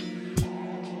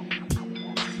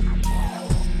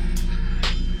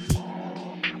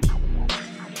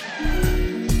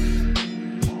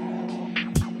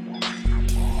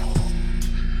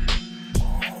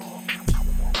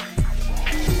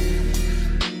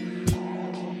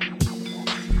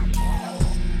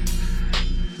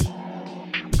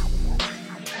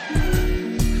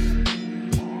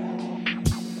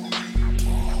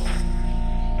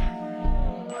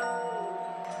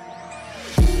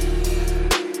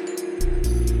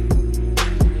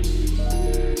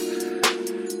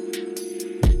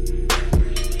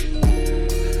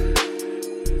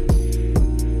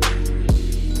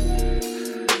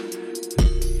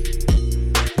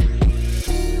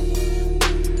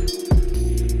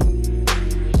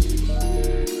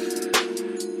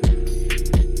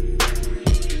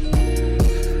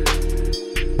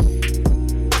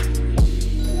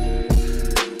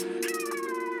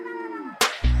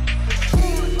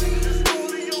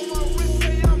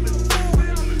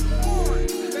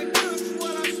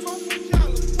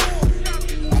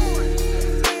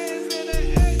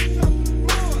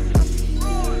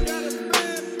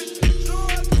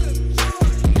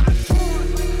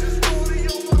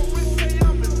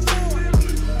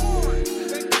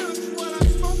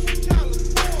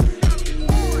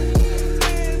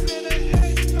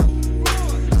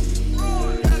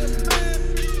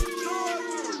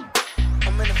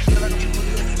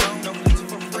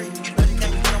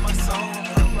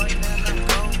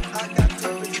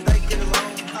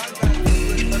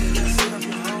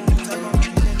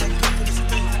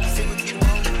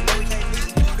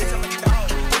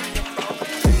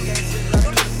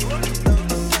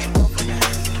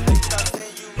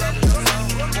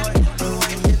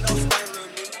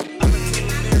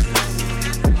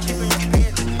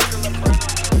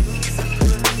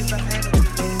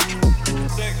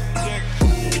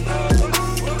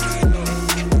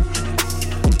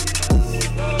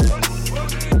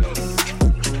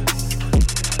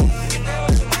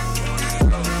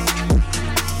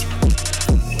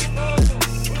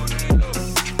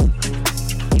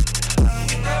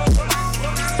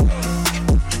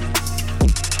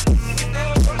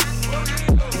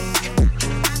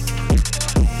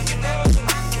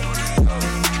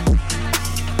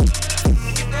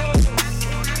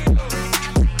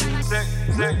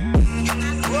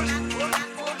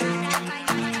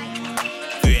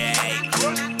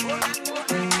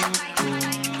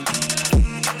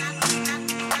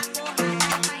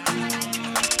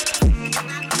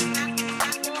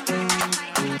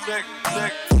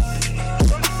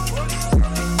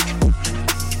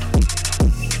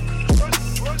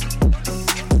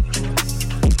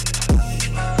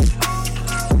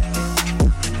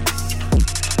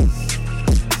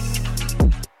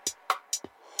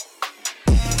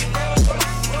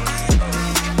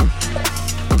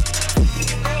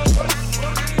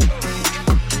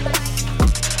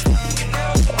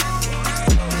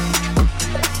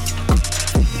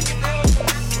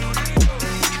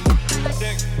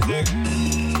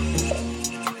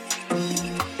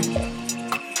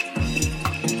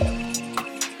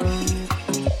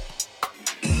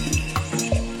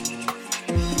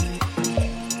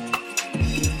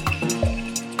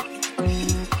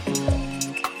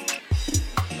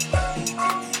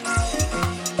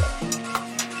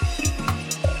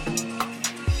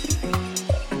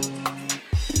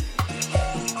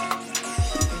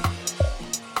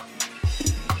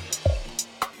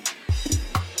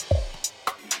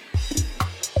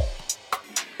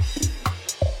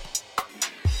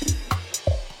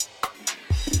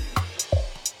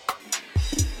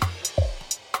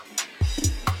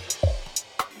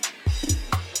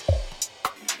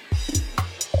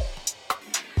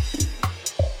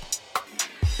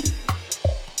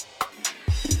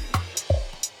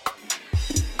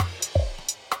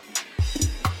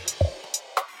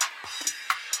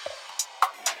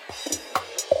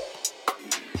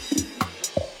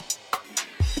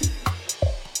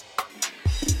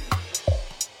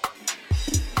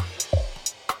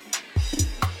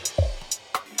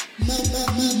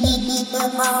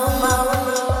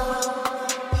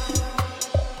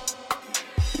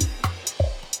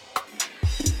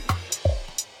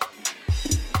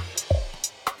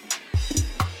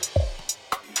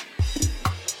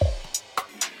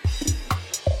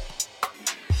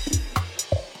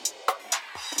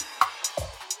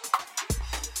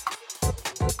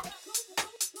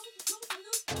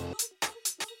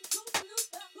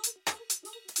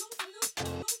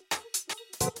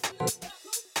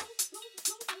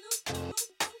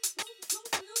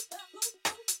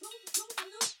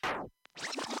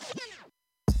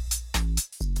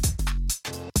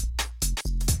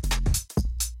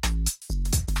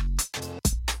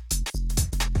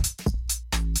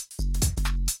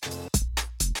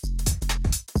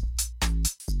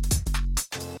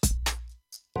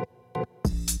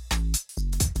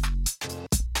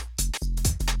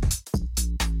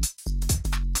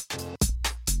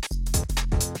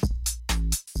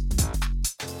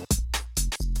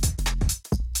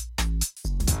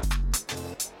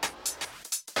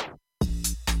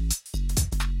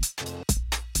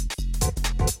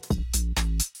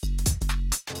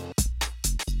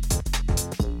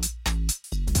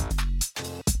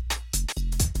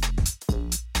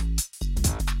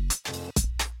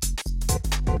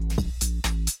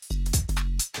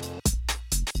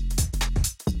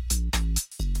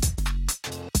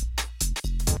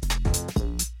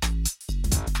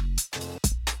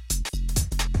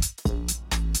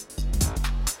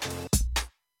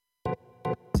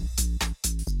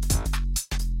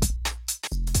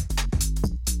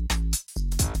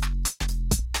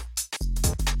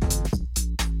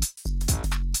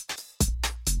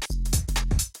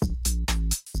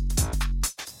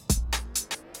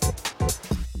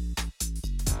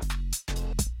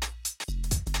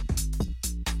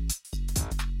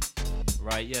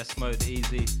 Right, yes, Mode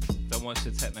Easy. Don't watch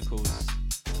your technicals.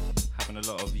 Having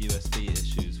a lot of USB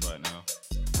issues right now.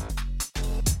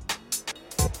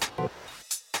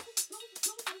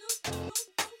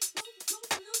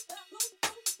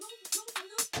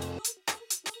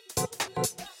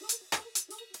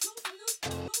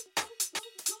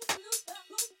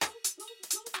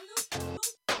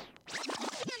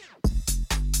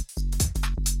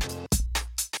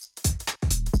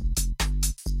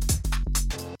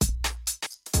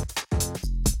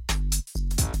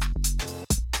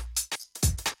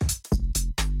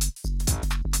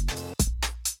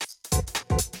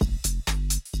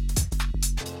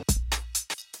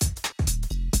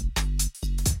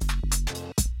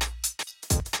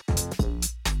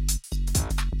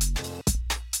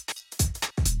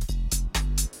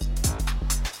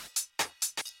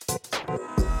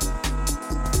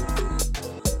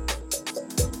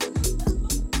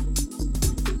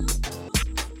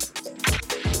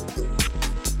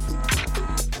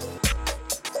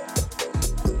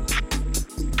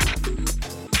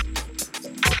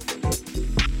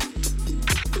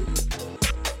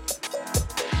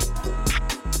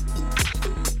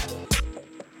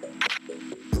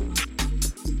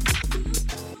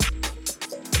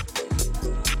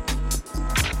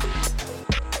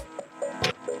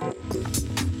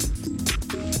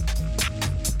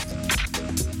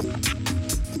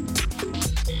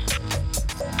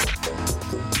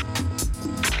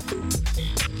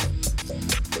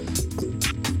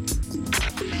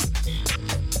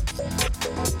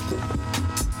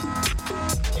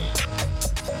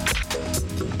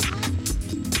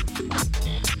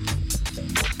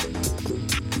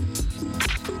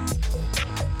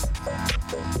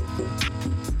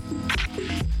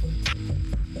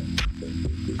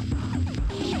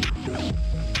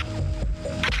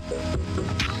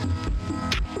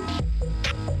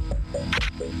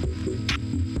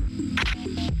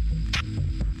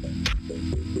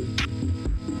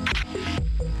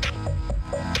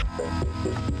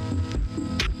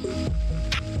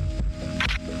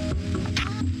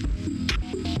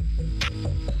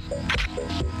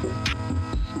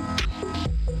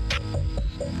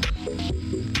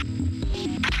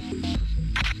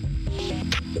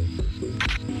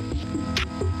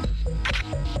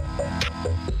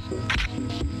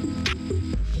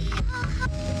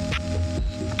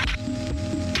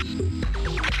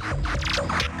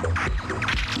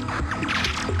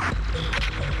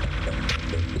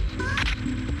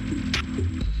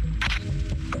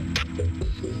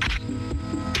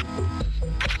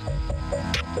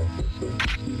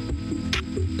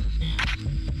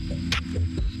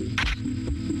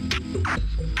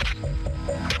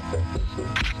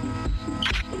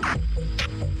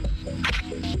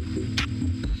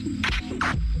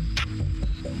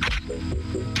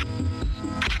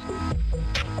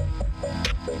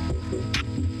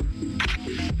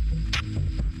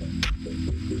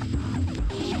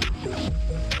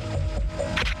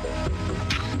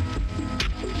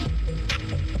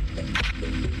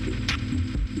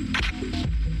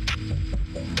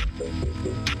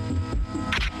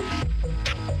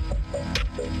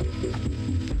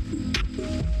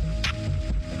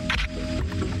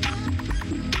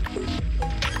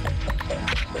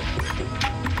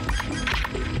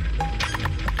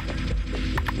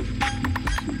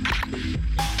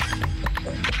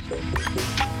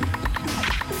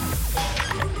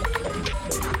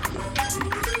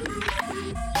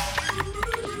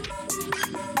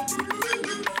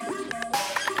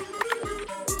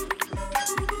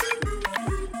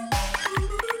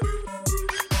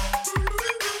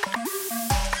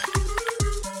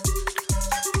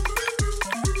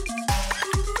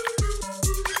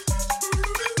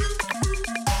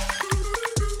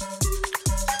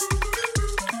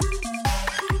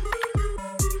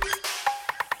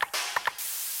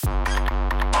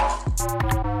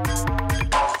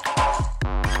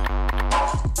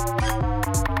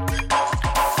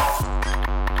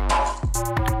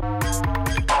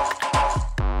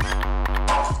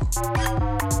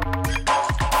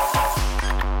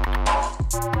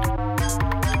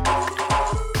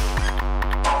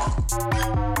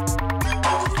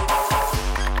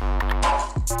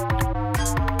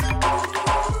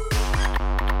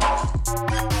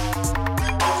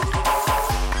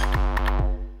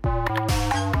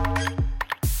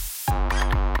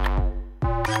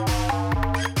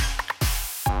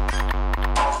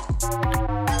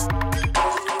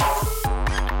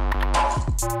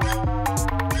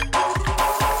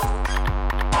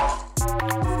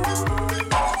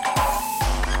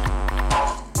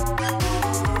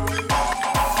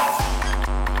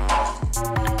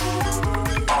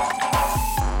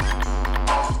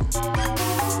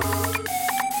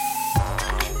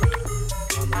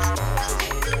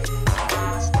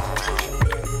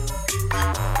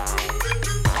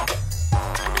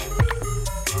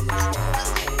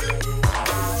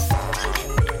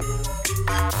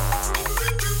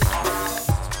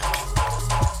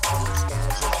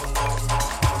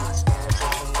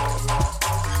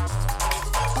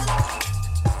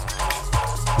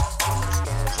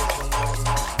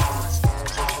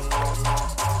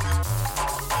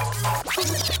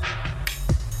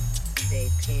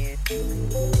 Day 10.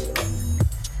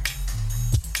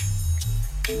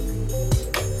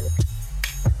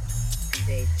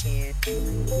 Day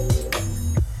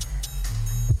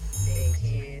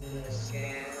 10 in the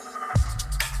scabs.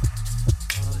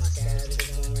 All my scabs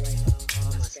is on right now.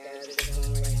 All my scabs is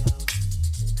on right now.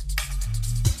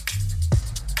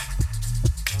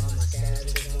 All my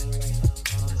scabs is on right now.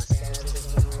 All my scabs is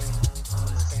on right now. All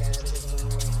my scabs is on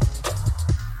right now.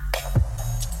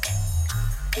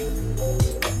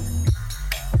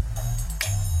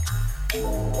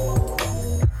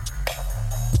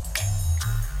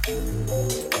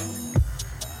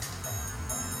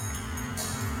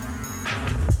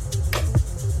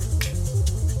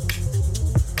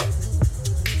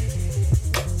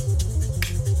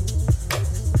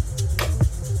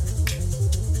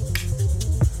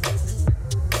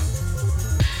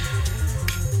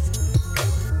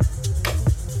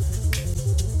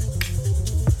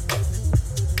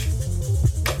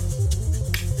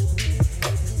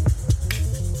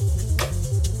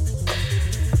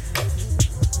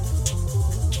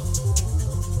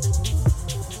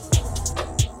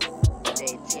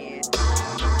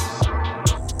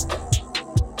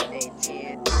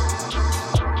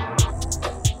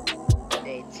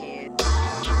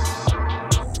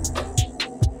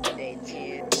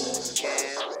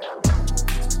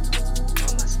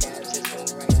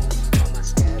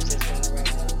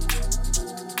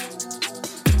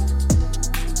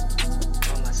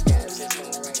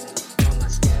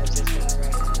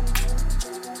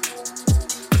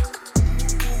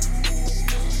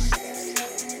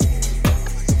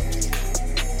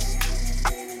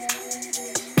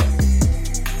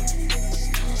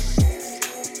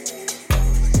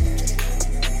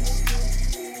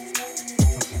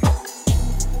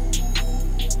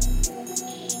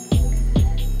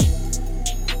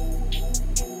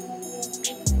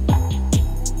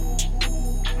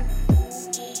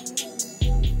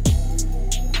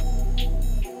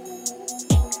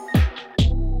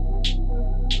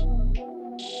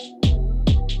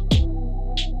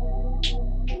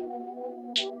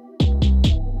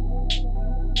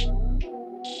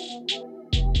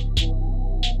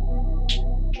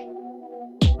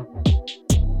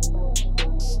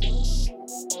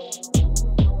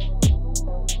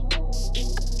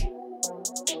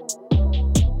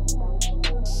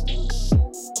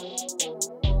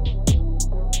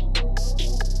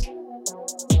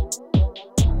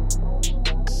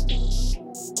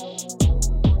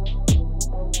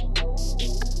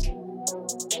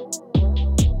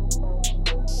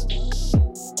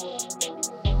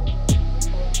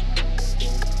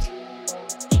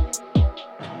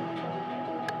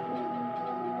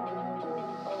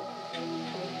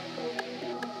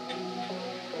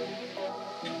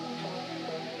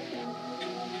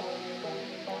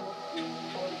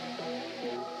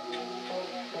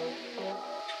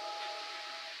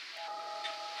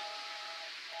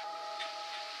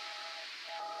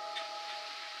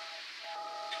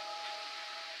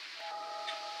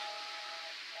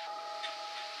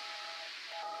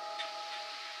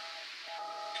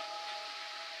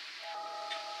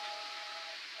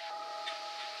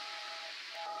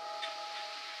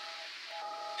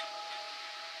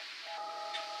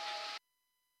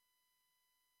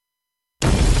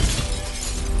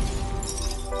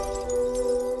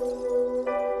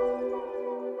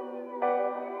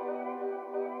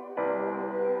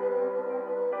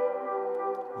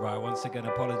 Right, once again,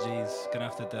 apologies. Gonna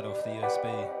have to dead off the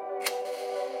USB.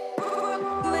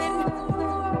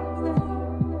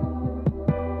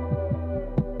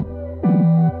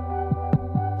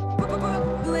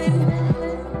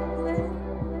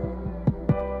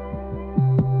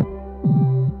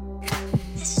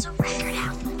 This is a record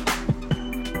album.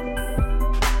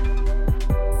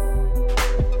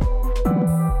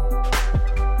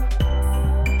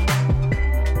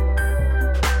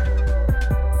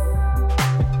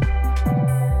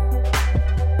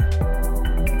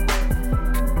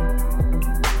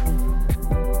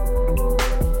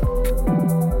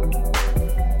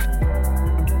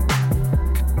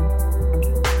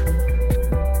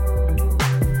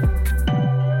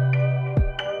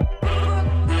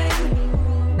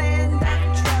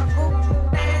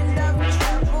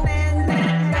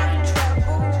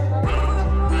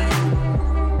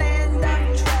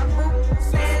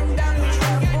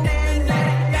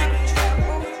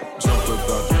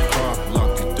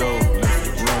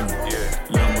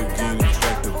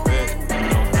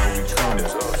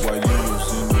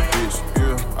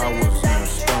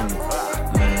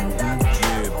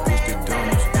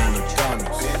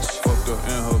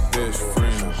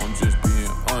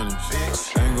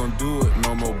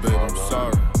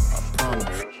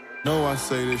 Know I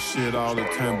say this shit all the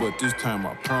time, but this time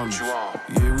I promise.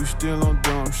 Yeah, we still on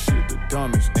dumb shit, the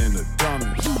dumbest and the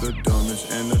dumbest. The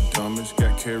dumbest and the dumbest,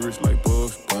 got carrots like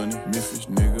Bugs Bunny. Memphis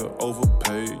nigga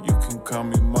overpaid, you can call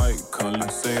me Mike Conley. I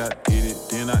say I did it,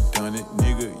 then I done it,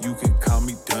 nigga, you can call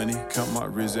me Dunny. Count my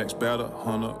Rizaks, about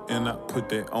 100, and I put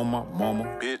that on my mama.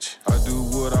 Bitch, I do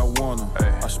what I wanna.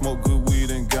 I smoke good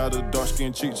weed and got a dark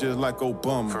skinned chick just like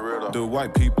Obama. For real though. The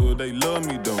white people, they love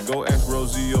me though, go ask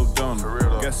Rosie O'Donnell. For real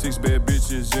though. Got 6 bad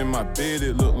bitches in my bed,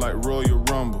 it look like Royal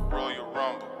Rumble.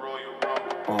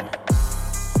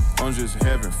 I'm just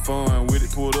having fun with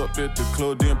it. Pulled up at the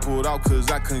club, then pulled out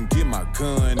cause I couldn't get my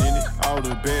gun in it. All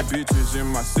the bad bitches in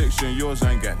my section, yours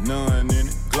ain't got none in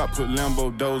it. Glock put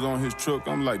Lambo doors on his truck,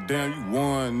 I'm like, damn, you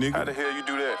won, nigga. How the hell you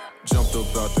do that? Jumped up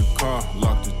out the car,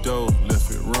 locked the door,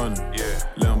 left it running. Yeah.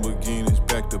 Lamborghinis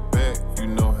back to back, you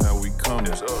know how we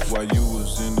coming. While you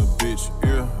was in the bitch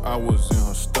ear, I was in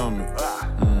her stomach.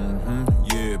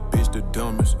 Yeah, bitch, the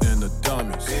dumbest and the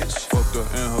dumbest. Bitch. Fucked her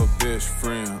and her best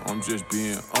friend, I'm just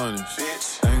being honest.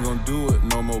 Bitch. Ain't gon' do it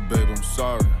no more, babe, I'm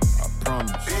sorry, I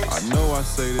promise. Bitch. I know I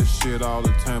say this shit all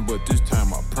the time, but this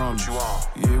time I promise.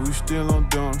 Yeah, we still on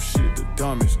dumb shit, the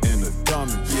dumbest and the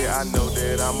dumbest. Yeah, I know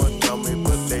that I'm a dummy,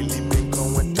 but lately been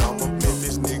going dumber.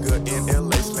 Memphis nigga in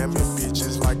LA slamming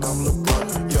bitches like I'm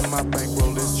LeBron. Yeah, my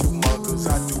bankroll is humongous,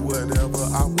 I do whatever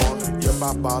I want. Yeah,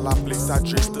 I ball, I flex, I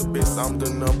dress the best, I'm the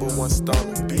 #1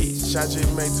 stunner. Bitch, I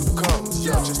just made 2 commas.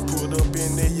 Yeah, just put up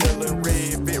in that yellow and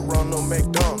red, bit Ronald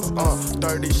McDonald.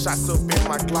 30 shots up in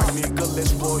my Glock, nigga,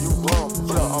 let's boil you wrong.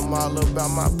 Yeah, I'm all about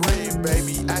my bread,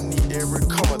 baby, I need every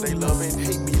comma. They love and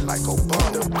hate me like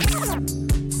Obama.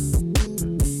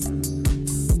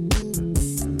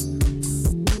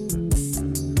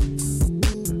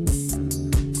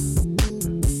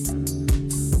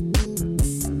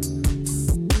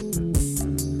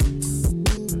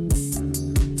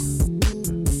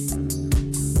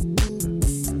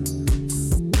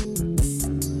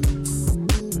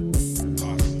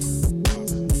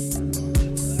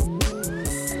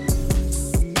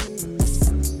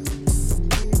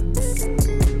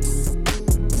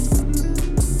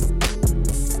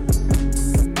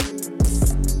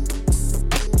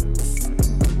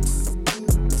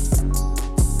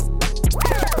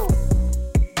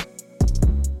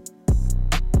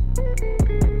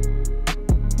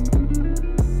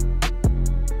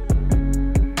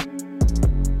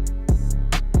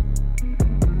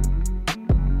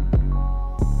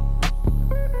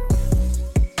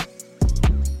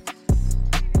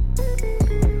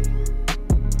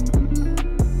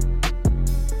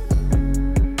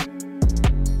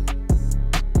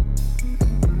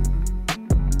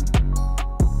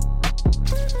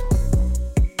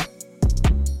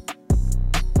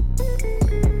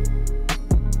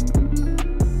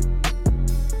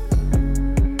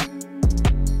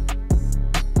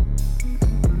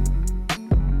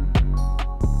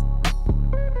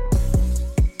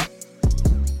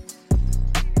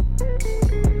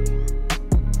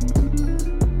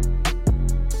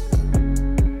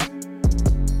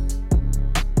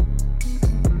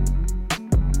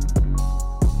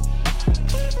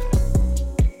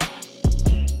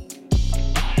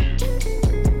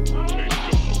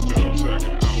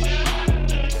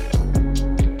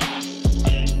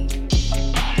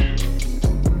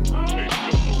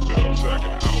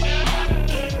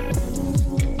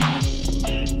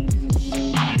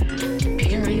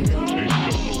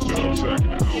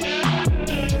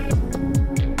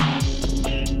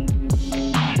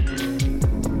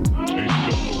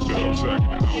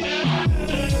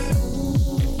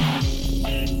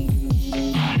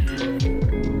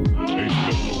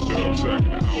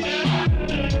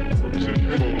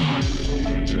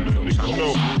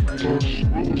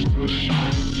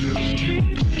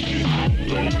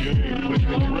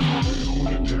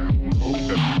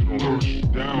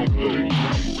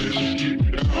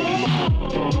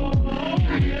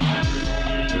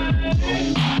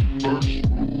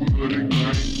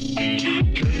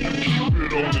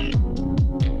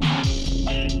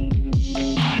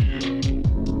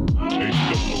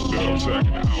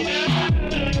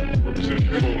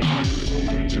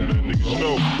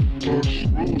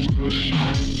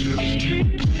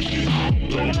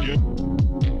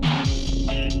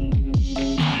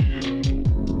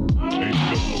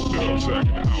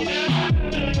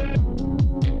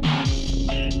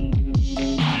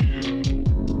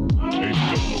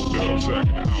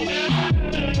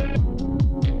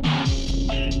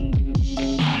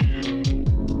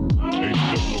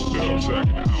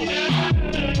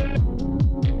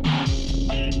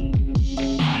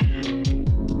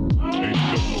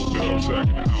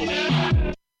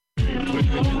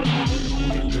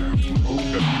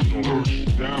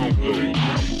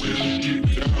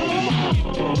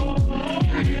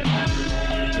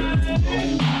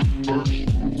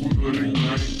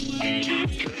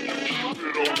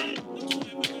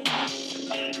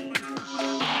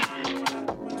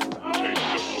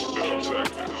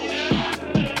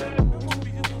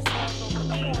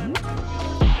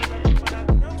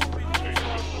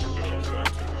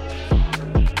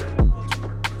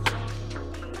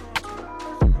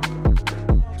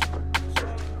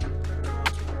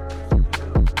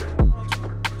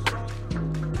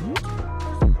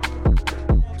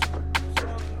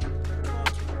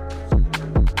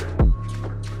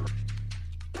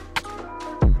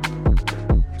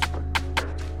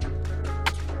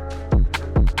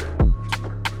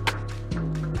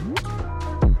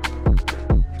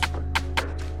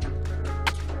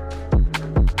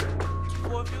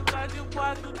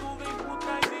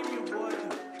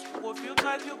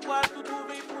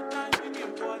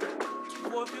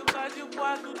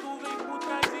 quarto, tu vem por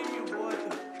trás e me bota.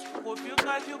 Vou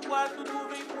ficar de quarto, tu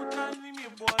vem por trás e me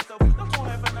bota. Puta com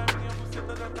raiva na minha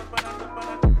buceta, da parada.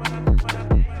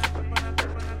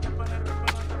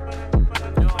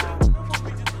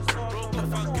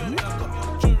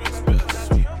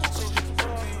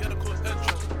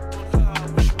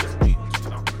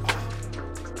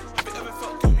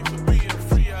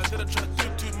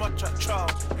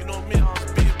 You know me, I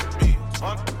was being me.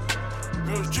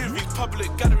 We was Juvy's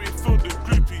public gallery filled with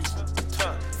groupies.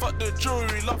 Fuck the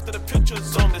jewelry, laughed at the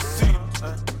pictures on the scene.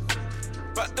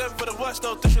 Back then for the worst, they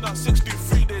was dishing out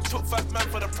 63. They took 5 men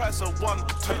for the price of 1.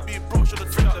 Maybe bro should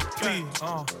have took the plea.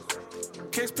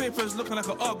 Case papers looking like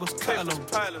an August catalog.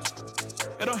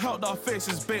 It don't help that our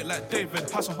faces bait like David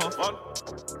Hasselhoff.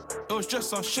 It was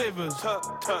just our shavers.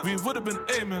 We would have been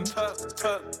aiming,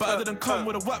 but I didn't come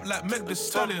with a whap like Meg Thee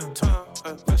Stallion.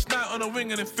 First night on a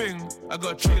wing and a thing, I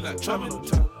got a tree like Travel.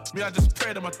 Me, I just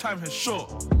pray that my time is short.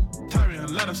 Tyrion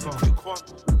Lannister.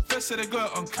 First say they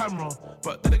got it on camera,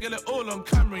 but then they get it all on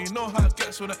camera. You know how it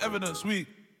gets when the evidence weak.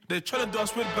 They tryna do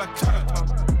us with bad character.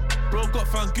 Bro got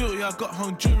found guilty, I got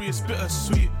hung jury, it's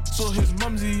bittersweet. Saw his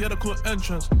mumsy, he had a court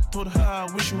entrance. Told her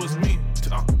I wish it was me.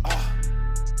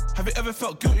 Have you ever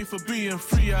felt guilty for being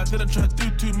free? I didn't try to do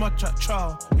too much at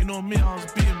trial. You know me, I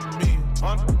was being me.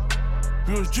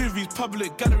 We was Juvy's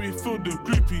public gallery filled with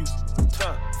groupies.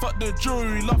 Fuck the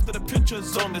jewelry, laughed at the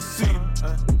pictures on the scene.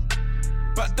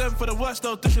 Back then for the worst, they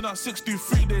was dishing out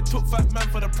 623. They took 5 men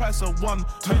for the price of 1.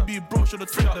 Maybe bro should have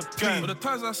took the plea. But the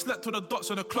times I slept with the dots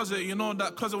in the closet, you know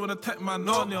that closet when I tech man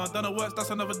on ya. Done the worst, that's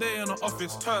another day in the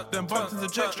office. Then bumped into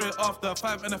Jake straight after.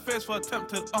 5 in the face for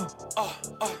attempted.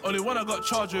 Only one I got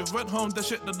charged with. Went home, they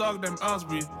shit the dog, them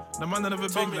Arsbury. The man that never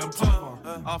been them father.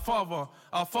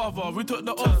 Our father. We took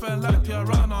the oath and like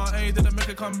Tiarana. Ain't didn't make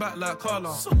it come back like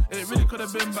Carla. It really could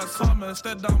have been bad karma.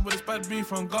 Instead down with this bad beef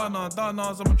from Ghana.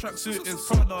 Danas on my tracksuit is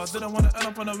Prada. Didn't want to end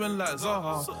up on a win like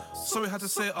Zaha. So we had to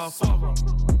say our father,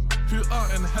 who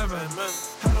art in heaven.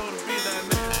 Hallowed be thy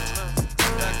name.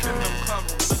 Thy kingdom come.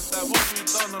 That what we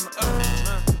done on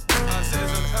earth. I say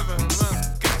it's in heaven.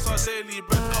 Gets our daily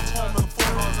bread. Come home in 4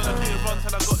 hours and a clear run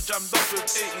till I got jammed up with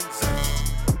 18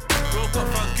 cents. Bro got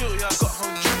found guilty, I got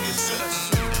hung jury, it's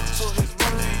bittersweet. Saw his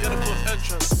mumsy, he had a court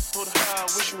entrance. Told her I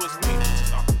wish it was me.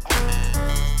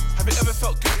 Have you ever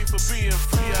felt guilty for being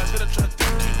free? I didn't try to do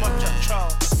too much at trial.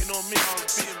 You know me, I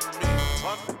was being me.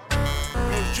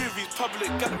 We was Juvy's public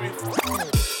gallery.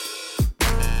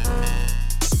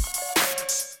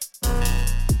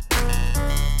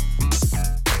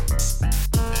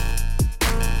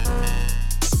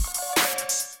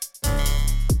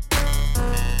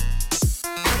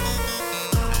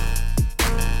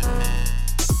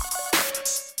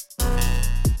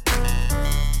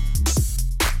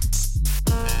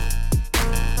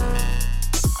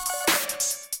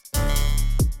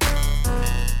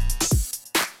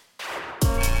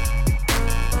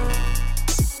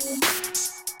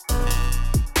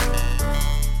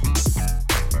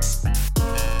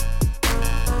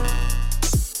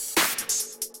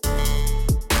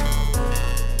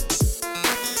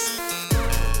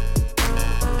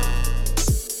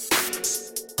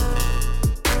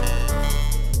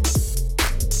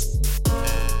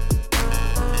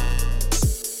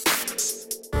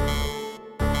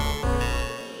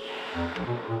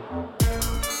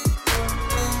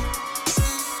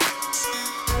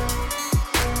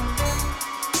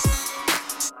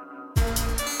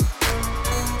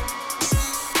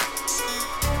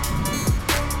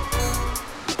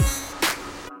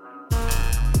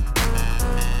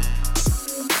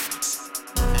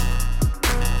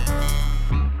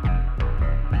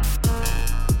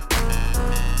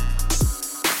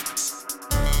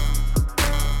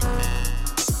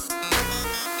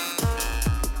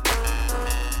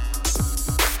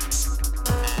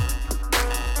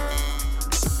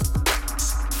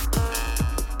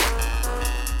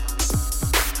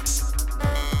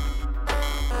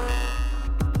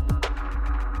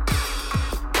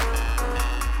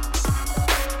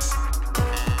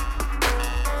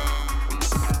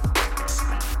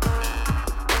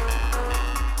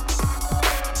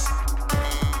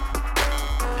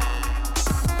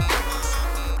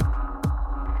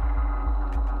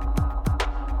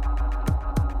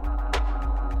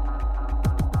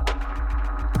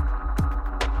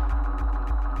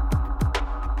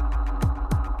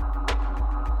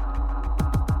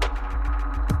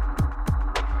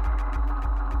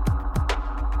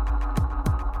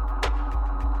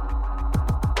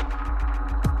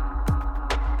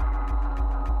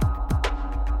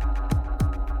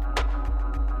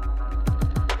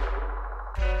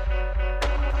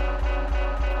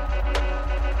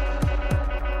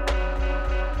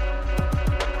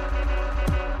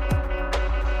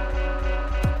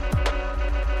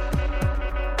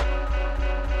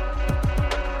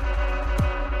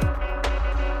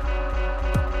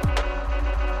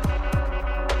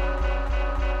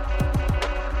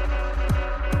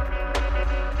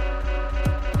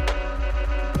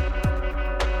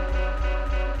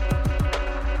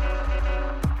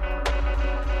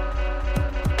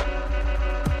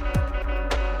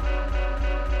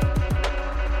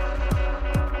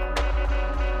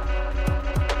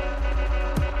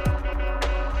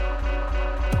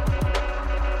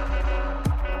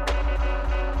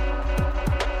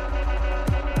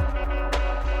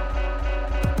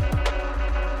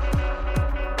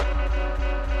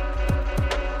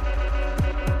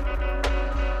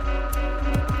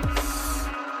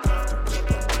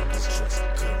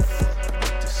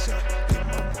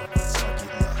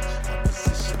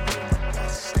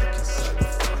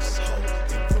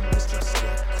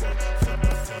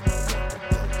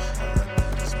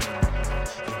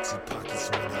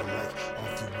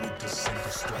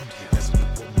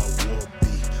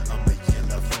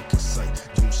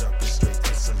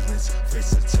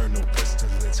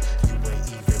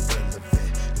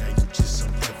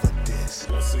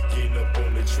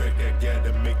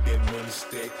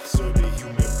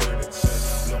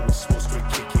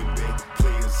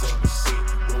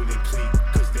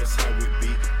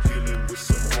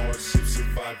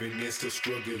 surviving and still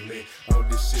struggling. All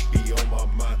this shit be on my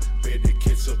mind. Better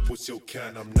catch up with your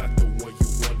kind. I'm not the one you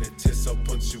wanna test. I'll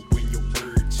punch you in your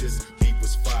bird chest. Beat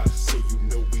was fire, so you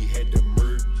know we had to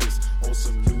murder this. On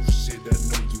some new shit, I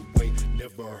know you ain't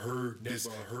never heard this.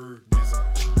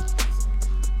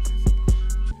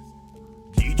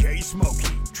 DJ Smokey,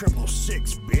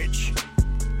 666, bitch.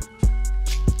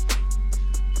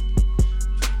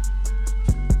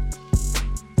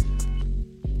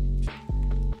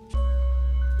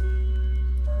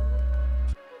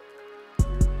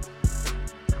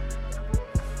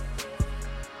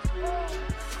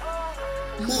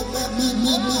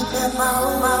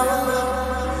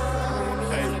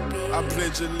 I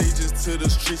pledge allegiance to the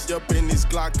streets, yup, in this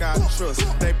Glock I trust.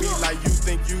 They be like, you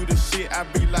think you the shit, I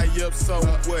be like, yup, so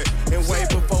what? And way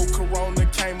before Corona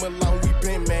came along, we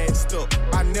been masked up.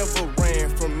 I never ran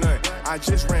from none, I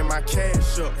just ran my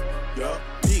cash up. Yup,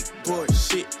 big boy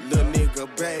shit, little nigga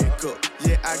back up.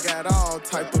 Yeah, I got all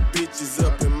type of bitches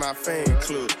up in my fan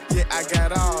club. Yeah, I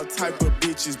got all type of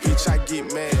bitches, bitch, I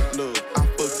get mad, look. I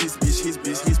fuck his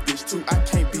bitch too. I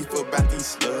can't beef about these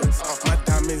slugs. My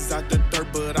diamonds out the dirt,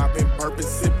 but I've been burping,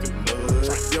 sipping mud.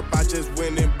 Yup, I just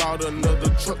went and bought another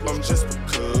truck, I'm just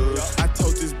because. I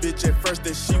told this bitch at first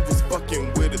that she was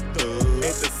fucking with a thug.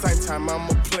 At the same time, I'm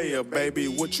a player, baby.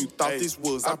 What you thought this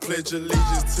was? I pledge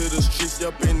allegiance to the streets,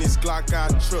 yup, in this Glock I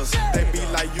trust. They be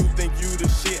like, you think you the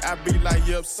shit? I be like,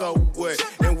 yup, so what?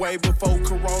 And way before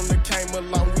Corona came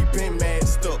along, we been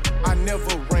masked up. I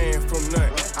never ran from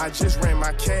none, I just ran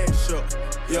my cash up.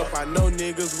 Yup, I know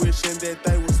niggas wishing that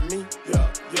they was me.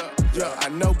 Yeah, I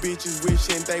know bitches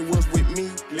wishing they was with me.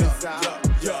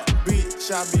 Yeah,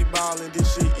 bitch, I be ballin',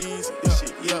 this shit easy.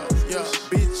 Yeah,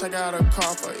 bitch, I got a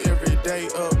car for every day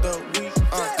of the week.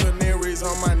 Canaries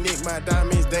on my neck, my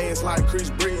diamonds dance like Chris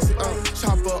Breezy.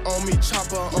 Chopper on me,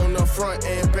 chopper on the front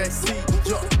and back seat.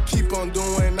 Keep on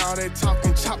doing all that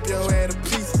talking, chop your head to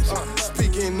pieces.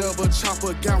 Speaking of a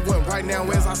chopper, got one right now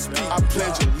as I speak. I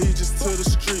pledge allegiance to the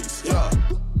streets,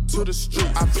 to the street.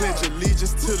 I pledge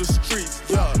allegiance to the streets,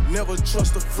 never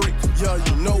trust a freak.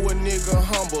 You know a nigga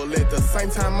humble, at the same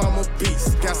time I'm a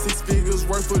beast. Got 6 figures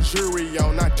worth of jewelry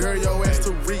on, I dare your ass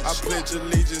to reach. I pledge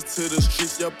allegiance to the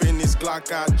streets, yup, in this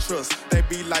Glock I trust. They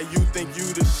be like, you think you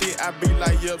the shit, I be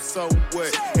like, yup, so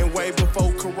what? And way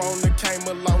before Corona came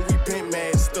along, we been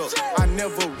masked up. I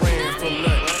never ran from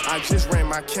nothing, I just ran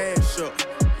my cash up.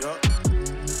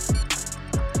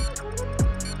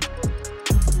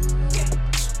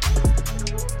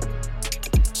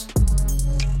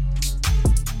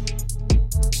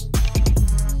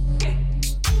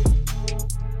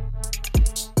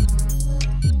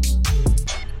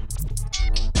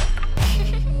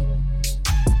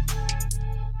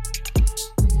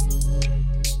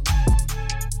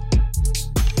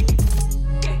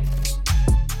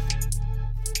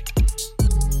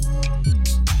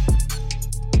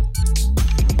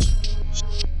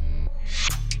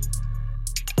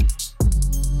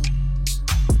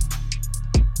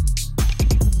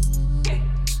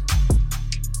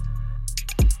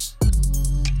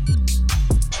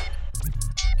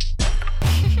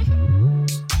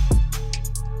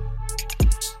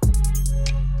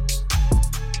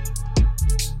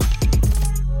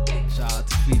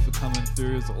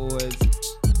 As always,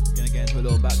 gonna get into a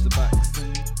little back-to-back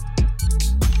soon.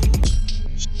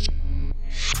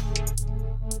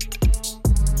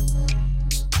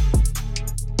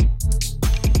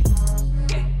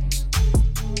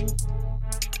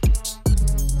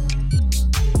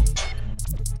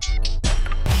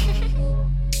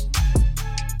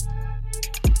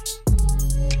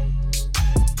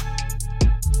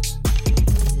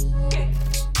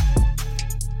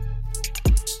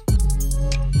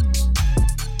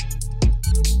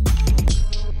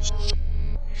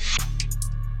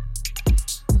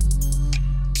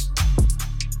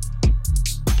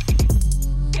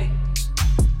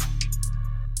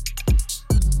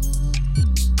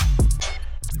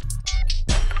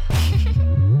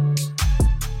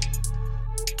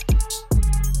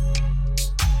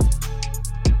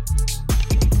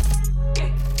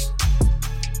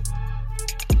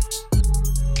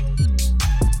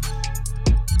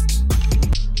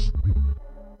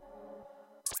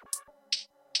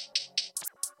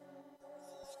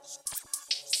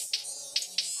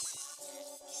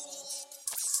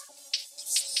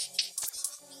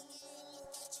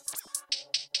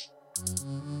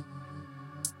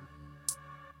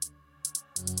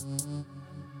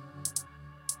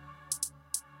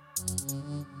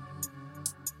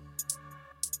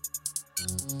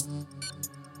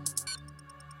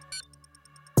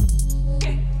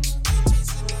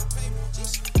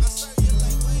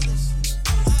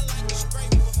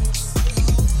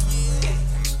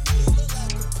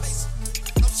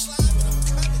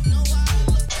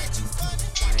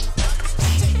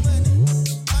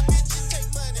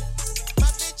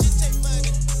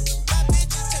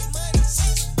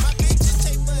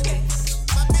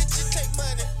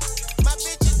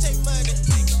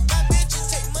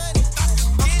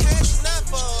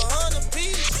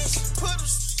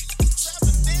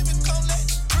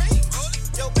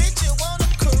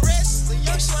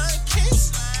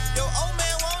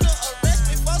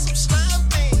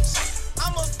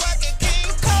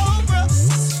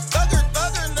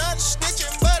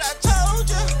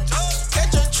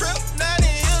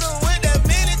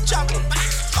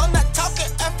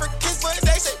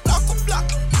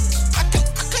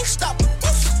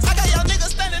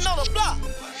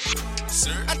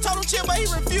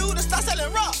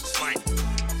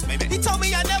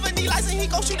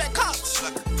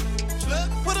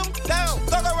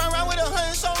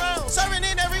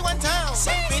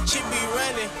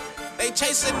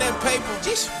 chasing that paper.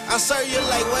 I serve you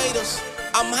like waiters.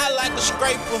 I'm high like a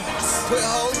scraper. Put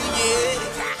holes in your head.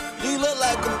 You look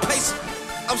like a pacer.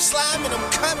 I'm sliming, I'm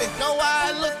coming. Know why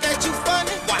I look at you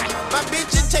funny? Why? My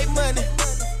bitches take money.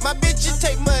 My bitches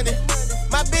take money.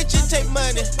 My bitches take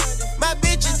money. My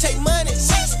bitches take money.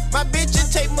 My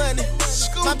bitches take money.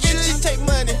 My bitches take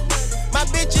money. My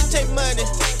bitches take money.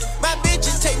 My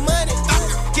bitches take money.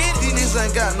 Get it. These niggas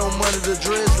ain't got no money to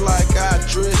dress like I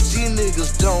dress. These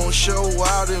niggas don't show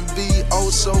out and be oh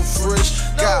so fresh.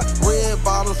 Got red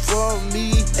bottoms for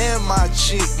me and my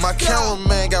chick. My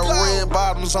cameraman got red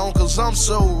bottoms on cause I'm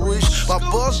so rich. My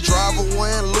bus driver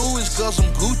wearing Louis cause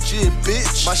I'm Gucci,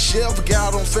 bitch. My chef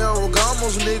got on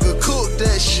Ferragamo's, nigga, cook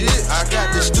that shit. I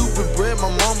got this stupid bread, my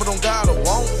mama don't gotta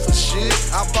want for shit.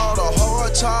 I bought a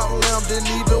hard top lamp, didn't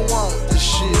even want the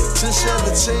shit.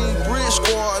 1017 Bridge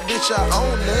Squad, bitch, I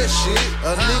own that shit.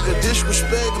 A nigga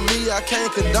disrespecting me, I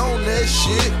can't condone that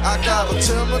shit. I got a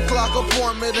 10 o'clock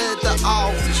appointment at the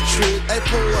office trip. They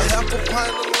pour a half a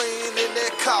pint of lean in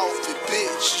that coffee,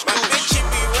 bitch. My bitch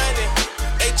be running,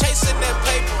 they chasing that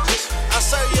paper. I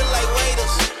serve you like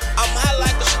waiters, I'm high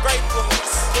like a scraper.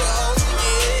 Put holes in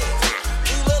your head,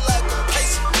 you look like a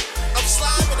pacer. I'm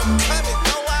sliming, I'm coming.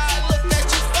 Know why I look at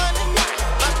you funny?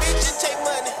 My bitches take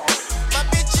money. My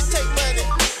bitches take money.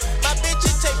 My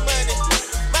bitches take money.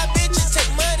 My bitches take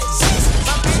money.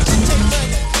 My bitches take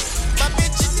money. My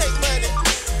bitches take money.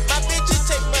 My bitches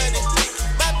take money.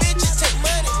 My bitches take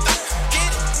money.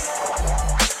 Get it.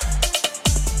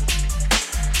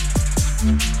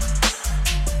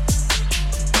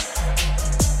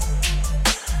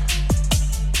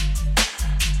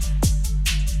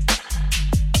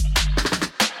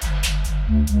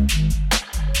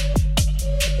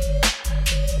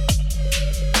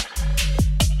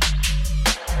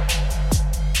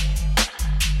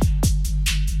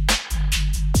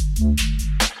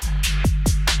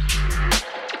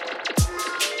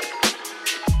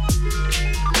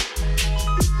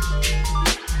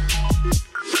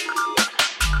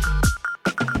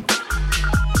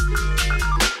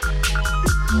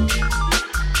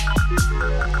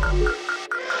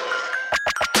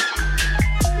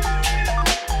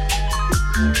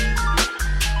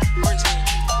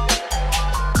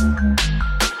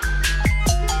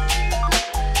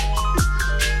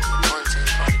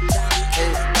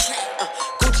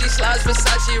 Gucci slides,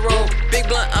 Versace roll. Big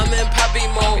blunt, I'm in poppy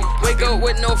mode. Wake up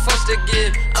with no fuss to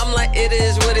give. I'm like, it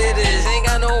is what it is. Ain't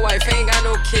got no wife, ain't got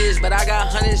no kids, but I got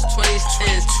hundreds, 20s,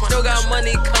 10s. Still got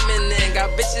money coming in, got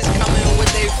bitches coming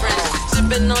with their friends.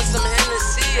 Sipping on some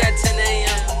Hennessy at 10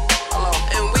 a.m.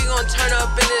 And we gon' turn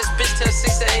up in this bitch till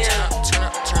 6 a.m.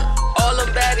 All them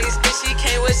baddies, and she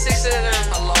came with 6 of them.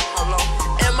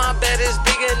 And my bed is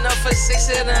big enough for 6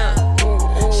 of them.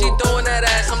 She throwing that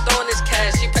ass, I'm throwing this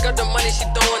cash. She pick up the money, she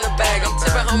throwing the bag. I'm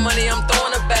tipping her money, I'm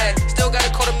throwing the bag. Still got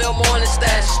 $250,000 more in the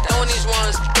stash. Throwing these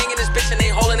ones, thinking this bitch and they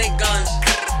holding their guns.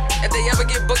 If they ever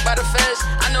get booked by the feds,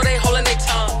 I know they holding their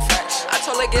tongue. I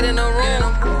told her get in the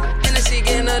room, Hennessy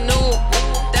getting a new.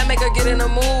 That make her get in the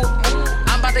mood.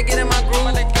 I'm about to get in my groove.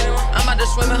 I'm about to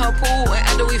swim in her pool. And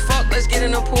after we fuck, let's get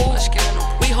in the pool.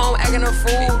 We home acting a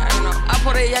fool. I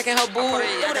put a yak in her boo.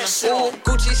 Ooh,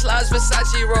 Gucci slides,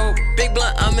 Versace roll. Big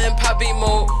blunt, I'm in poppy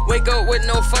mode. Wake up with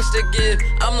no fuss to give.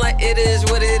 I'm like, it is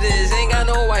what it is. Ain't got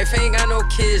no wife, ain't got no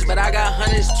kids, but I got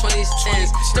hundreds, 20s, 10s.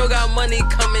 Still got money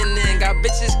coming in. Got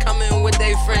bitches coming with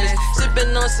their friends.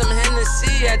 Sipping on some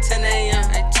Hennessy at 10 a.m.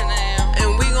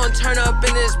 And we gon' turn up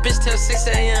in this bitch till 6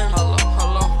 a.m.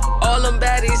 All them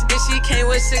baddies, and she came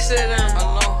with 6 of them.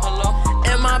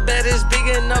 And my bed is big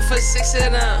enough for 6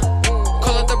 of them.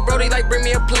 Call up the Brody like bring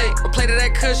me a plate. A plate of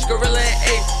that Kush, Gorilla and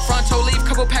 8. Fronto leaf,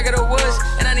 couple packet of woods.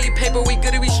 And I need paper, we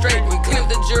good to be straight. We clean up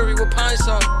the jewelry with pine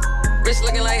salt. Wrist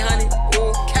looking like honey.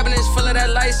 Ooh, cabinets full of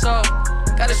that Lysol.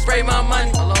 Gotta spray my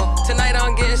money. Tonight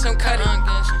I'm getting some cutting.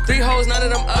 3 hoes, none of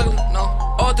them ugly.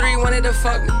 All 3 wanted to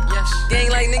fuck me. Gang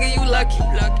like nigga, you lucky.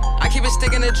 I keep a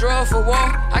stick in the drawer for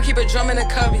war. I keep a drum in the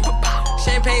cubby.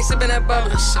 Champagne sipping that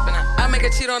bubbly. I make a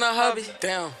cheat on a hubby.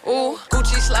 Damn. Ooh,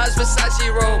 Gucci slides, Versace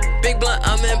roll. Big blunt,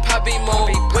 I'm in poppy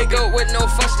mode. Wake up with no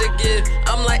fuss to give.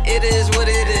 I'm like, it is what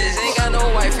it is. Ain't got no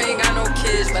wife, ain't got no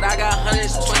kids, but I got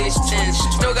hundreds, 20s, 10s.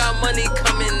 Still got money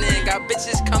coming in. Got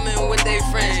bitches coming with their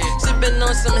friends. Sipping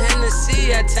on some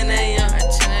Hennessy at 10 a.m.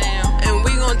 And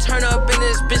we gon' turn up in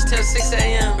this bitch till 6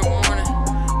 a.m.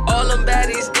 All them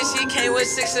baddies, and she came with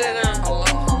 6 of them.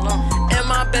 And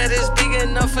my bed is big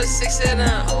enough for 6 of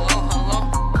them.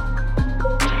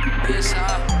 Bitch,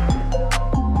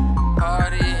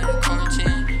 party in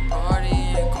quarantine, party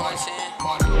in quarantine,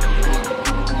 party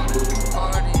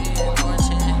in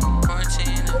quarantine,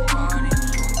 quarantine and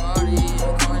party in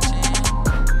quarantine.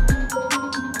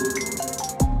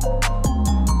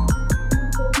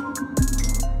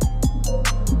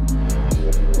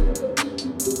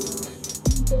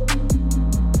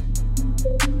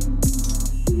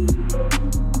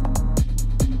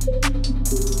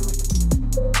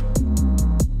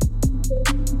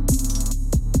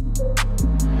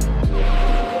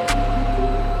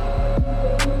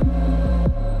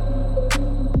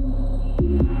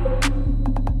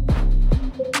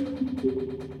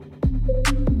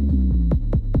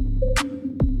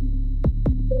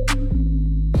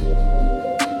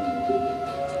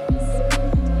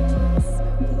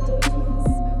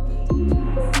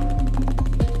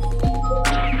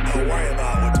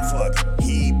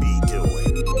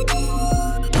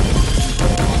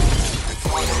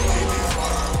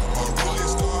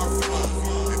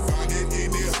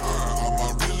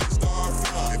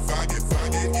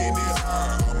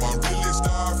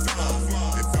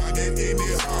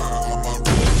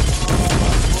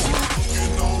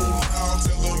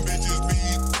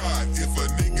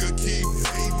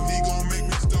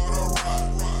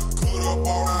 up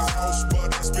on a house,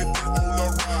 but I spent it on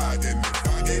a ride. And if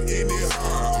I get any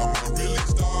higher, I'ma really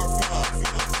start flying.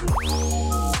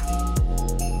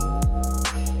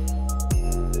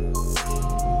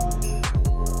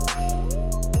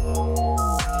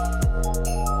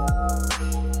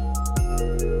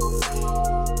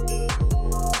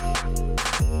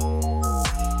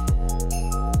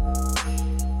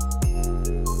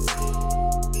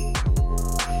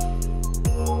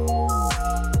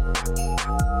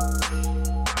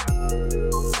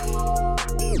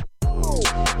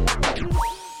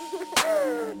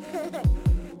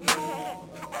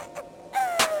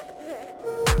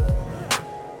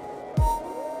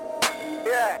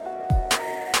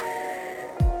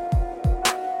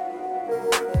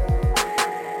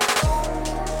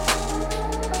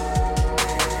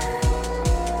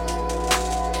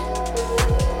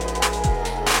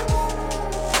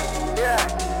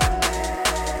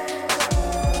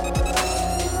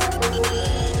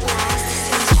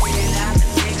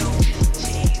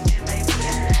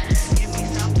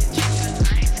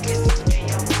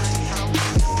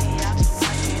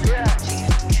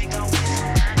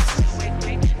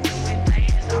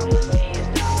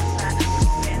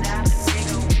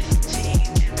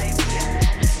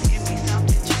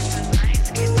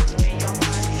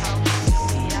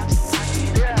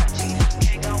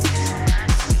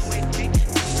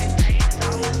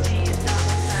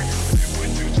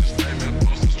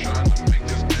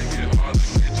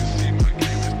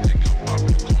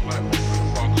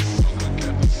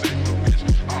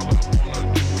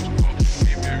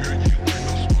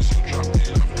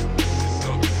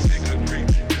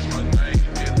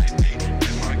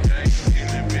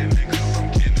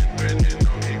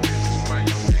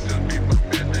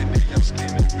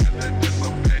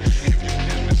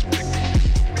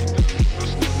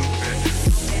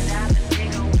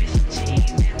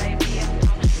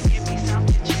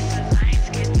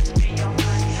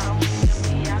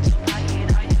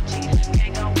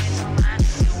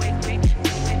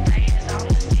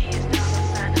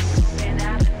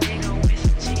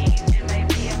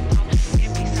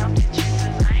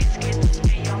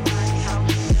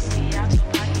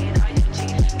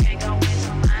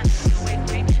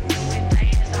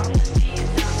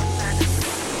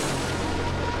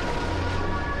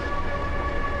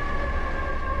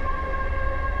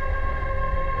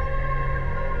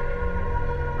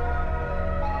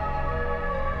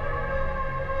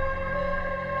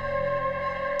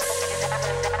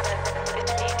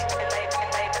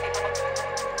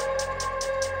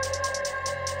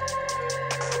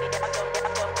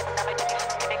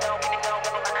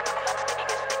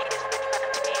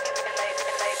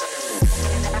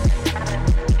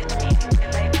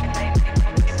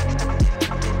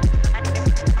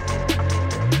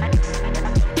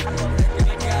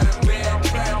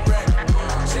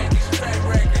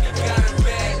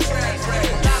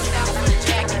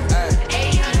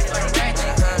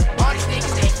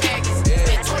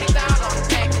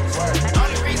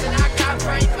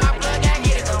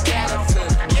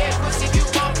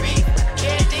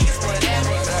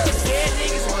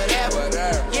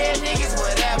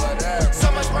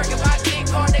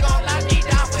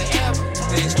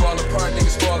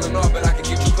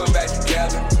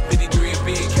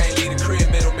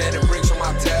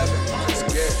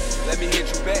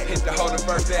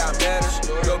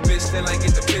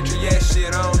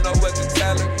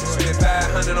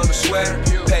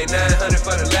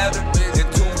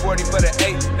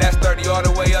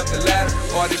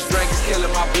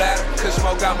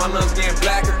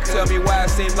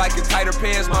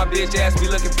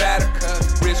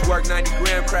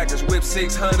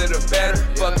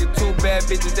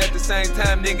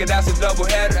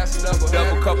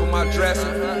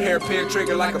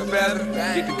 Trigger like a feather,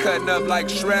 get the cutting up like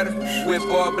Shredder. Whip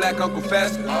all black Uncle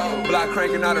Fester, block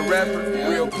cranking out a rapper.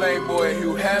 Real playboy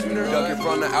Hugh Hefner, ducking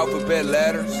from the alphabet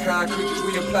letters. Concrete as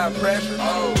we apply pressure.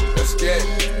 Let's get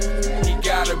it. He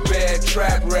got a bad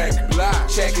track record.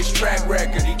 Check his track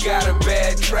record. He got a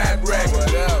bad track record.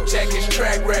 Check his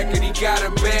track record. He got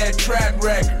a bad track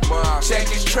record. Check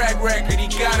his track record. He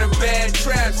got a bad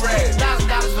track record.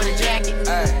 $1,000 for the jacket,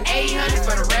 800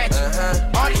 for the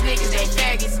ratchet. All these niggas they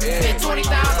faggots. Spent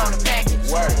 20,000 on the package.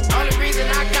 Only reason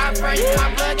I got fresh,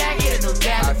 my blood got hit a new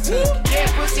gallon.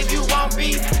 Yeah, pussy if you want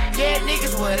beef. Yeah,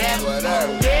 niggas whatever.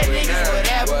 Yeah, niggas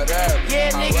whatever.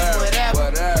 Yeah, niggas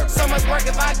whatever. So much work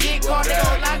if I get caught, they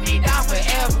gon' lock me down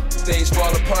forever. Things fall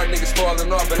apart, niggas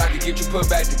falling off, but I can get you put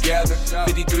back together.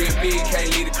 53 and big, can't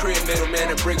leave the crib, middleman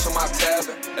and bricks on my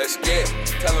tether. Let's get,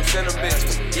 tell them send them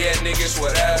bitches. Yeah, niggas,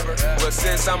 whatever. But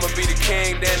since I'ma be the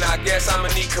king, then I guess I'ma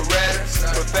need Coretta.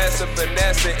 Professor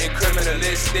Vanessa in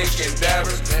criminalistic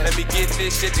endeavors. Let me get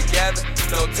this shit together.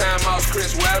 No time out,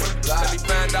 Chris Webber. Let me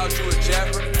find out you a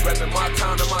Jeffrey. Reppin' my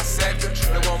town and my sector.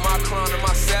 They want my crown and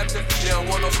my scepter. They don't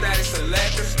want no status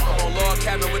selectors. I'm on log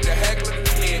cabin with the heckler.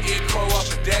 He and it crow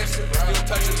off a Dexter. Still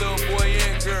touch a little boy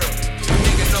and girl.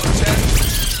 Nigga, no chest.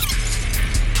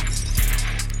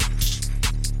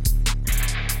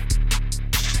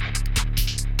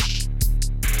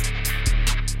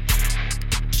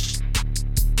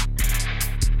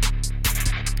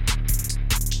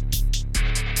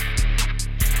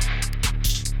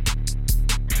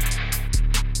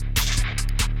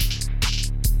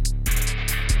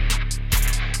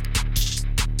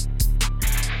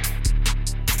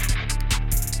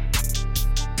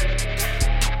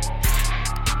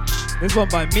 This one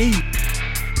by me.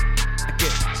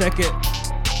 Check it.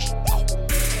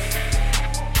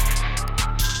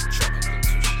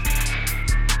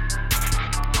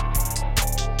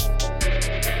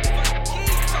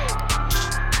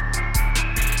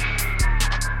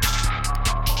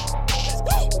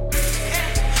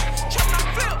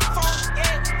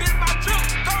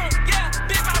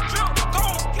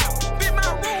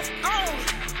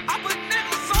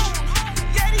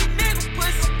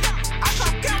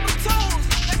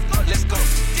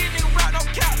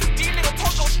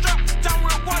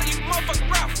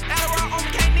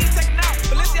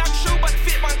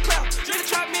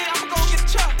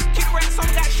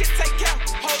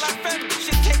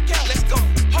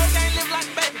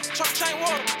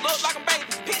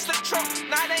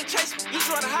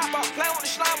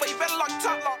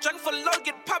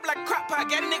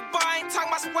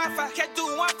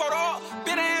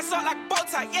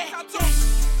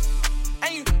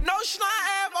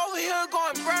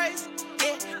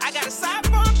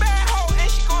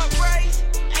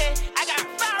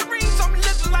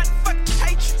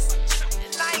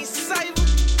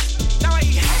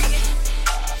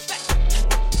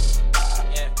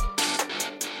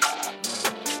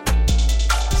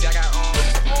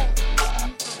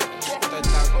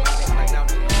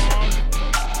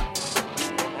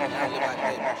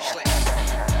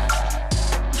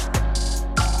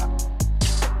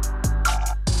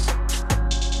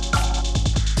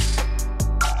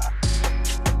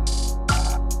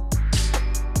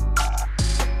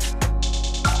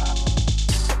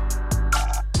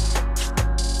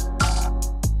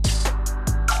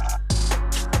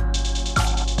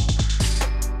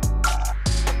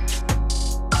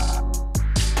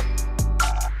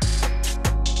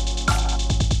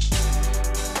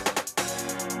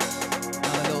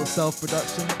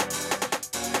 Self-production.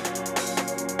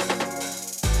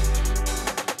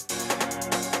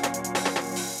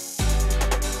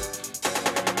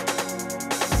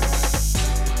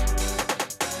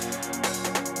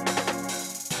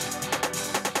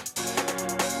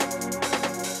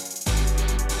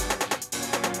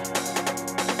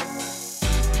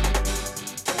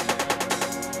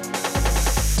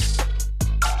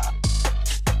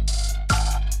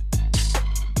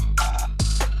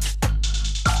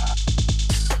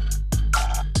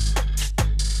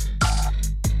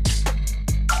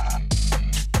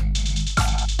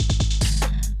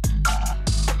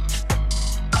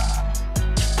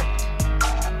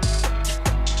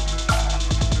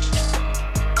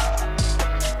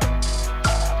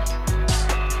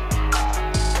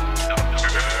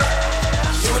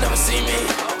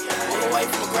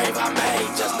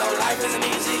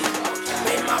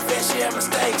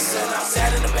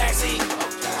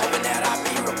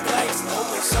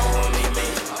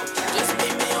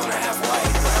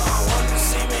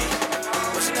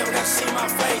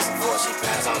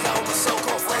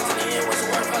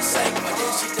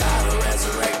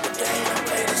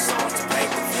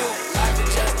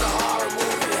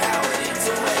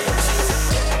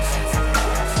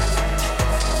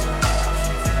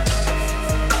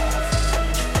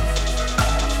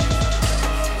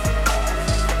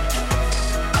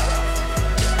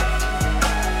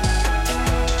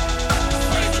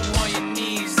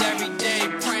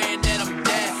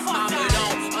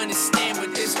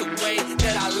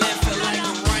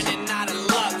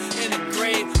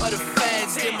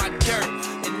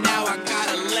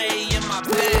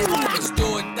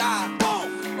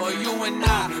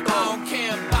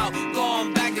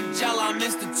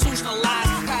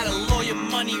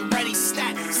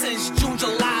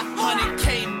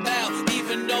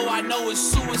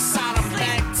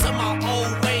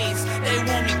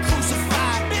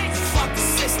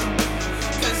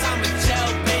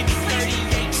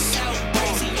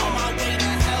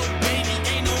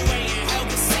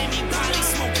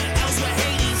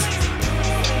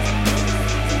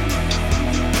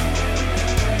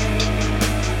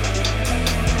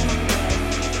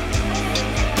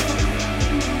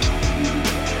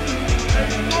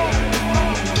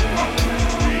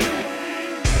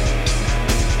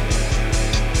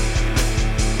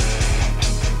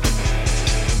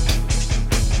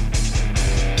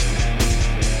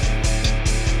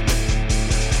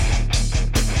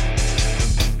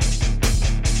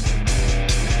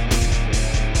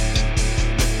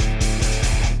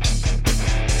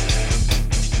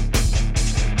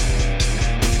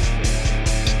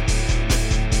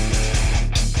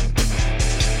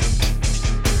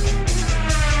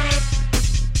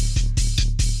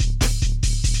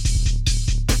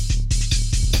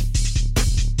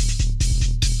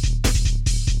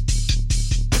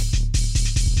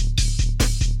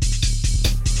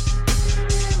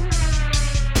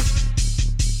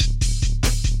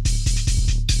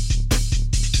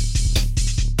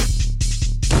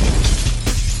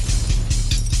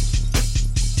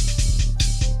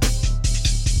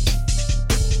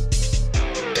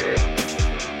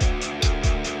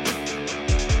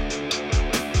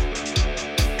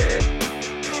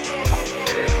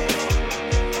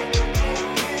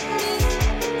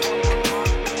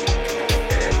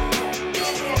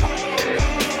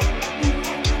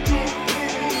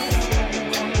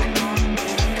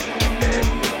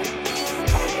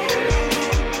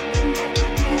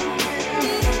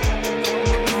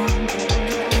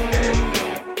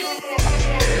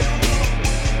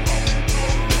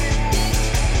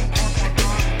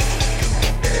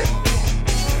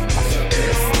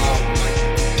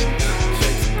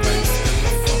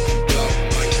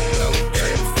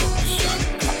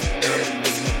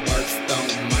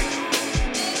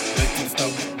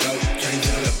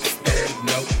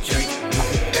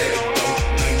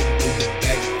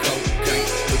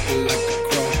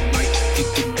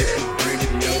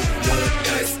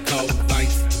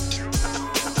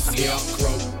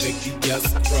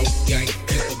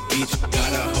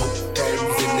 Got a hoe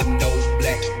froze in the no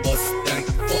black Mustang.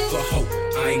 Fuck a hoe,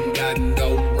 I ain't got no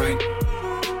rank.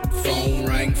 Phone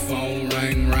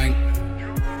ring.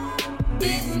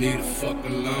 Leave me the fuck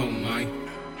alone, man.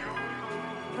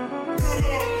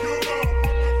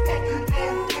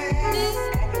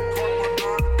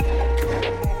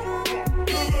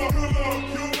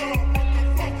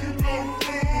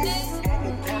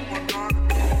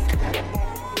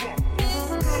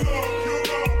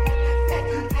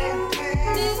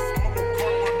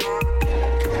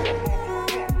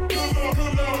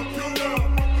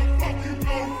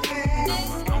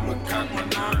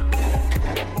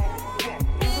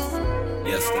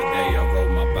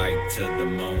 To the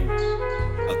moon.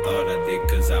 I thought I did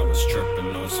cause I was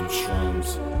tripping on some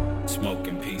shrooms.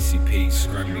 Smoking PCP,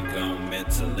 screaming gone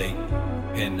mentally.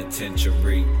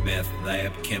 Penitentiary, meth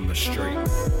lab, chemistry.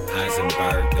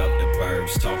 Heisenberg up the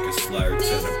burbs, talking slurred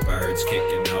to the birds,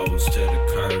 kicking hoes to the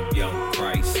curb. Young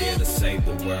Christ here to save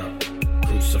the world.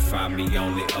 Crucify me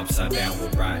only upside down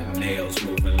with rotten nails.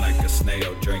 Moving like a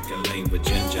snail, drinking lean with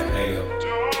ginger ale.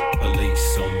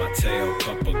 Police on my tail,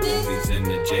 couple goonies in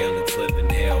the jail. It's living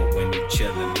hell when you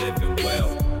chillin', living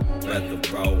well. Rather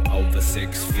roll over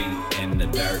 6 feet in the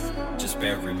dirt. Just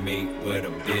bury me with a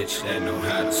bitch that know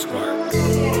how to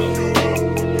squirt.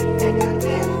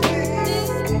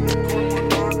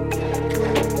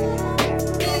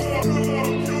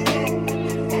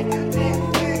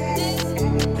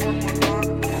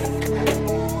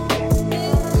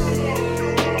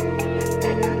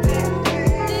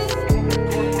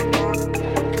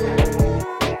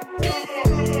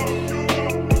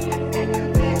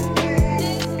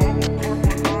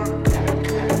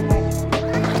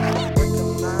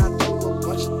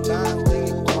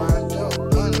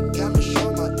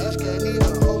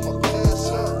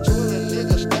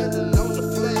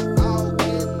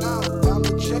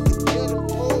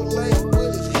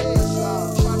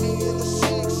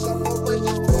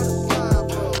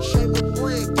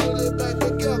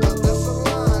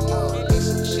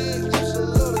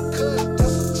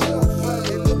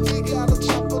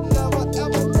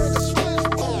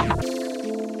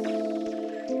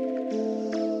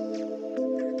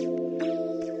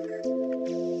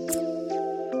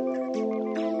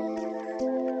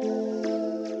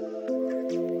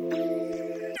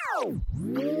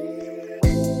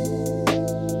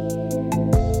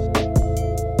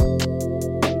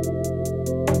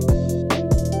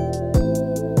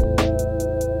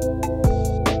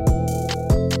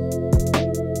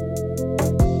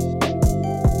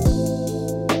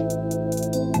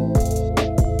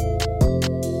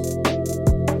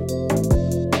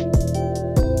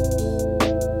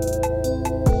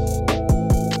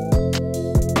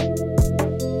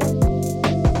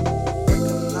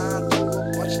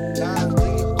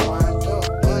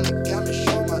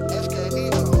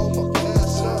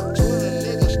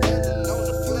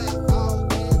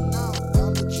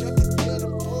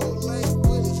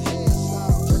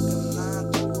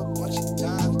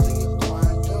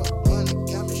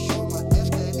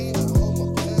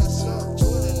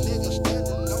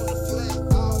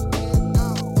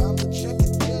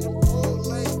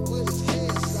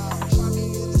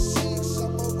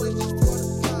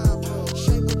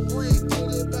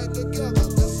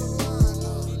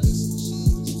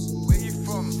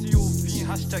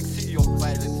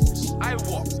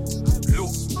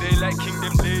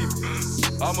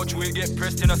 How much we get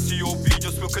pressed in a COV,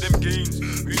 just look at them gains.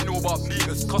 We know about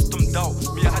beagers, custom down.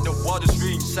 Me, I had the wildest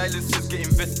range. Silences get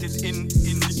invested in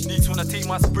needs when I take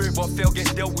my spirit, but fail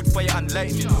get dealt with fire and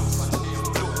lightning.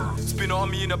 Look, spin on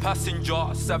me in a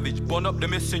passenger, savage, burn up the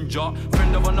messenger.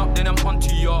 Friend of a knock, then I'm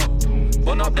onto ya.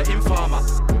 Burn up the informer.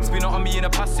 Spin on me in a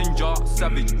passenger,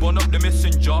 savage, burn up the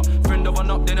messenger. Friend of a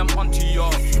knock, then I'm onto ya.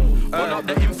 Burn up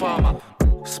the informer.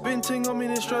 Spin ting on me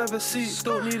in this driver's seat.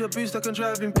 Don't need a boost, I can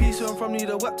drive in peace. Where I'm from, need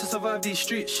a whap to survive these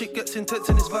streets. Shit gets intense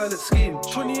in this violent scheme.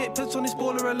 28 pence on this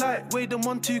baller a light. Weighed them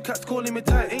 1-2 cats calling me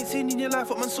tight. Ain't seen in your life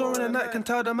what man saw in the night. Can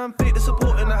tell the man fake the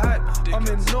support in the hype. I'm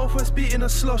in Northwest beating a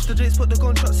slush. The Jakes put the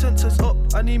gunshot sensors up.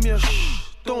 I need me a shh.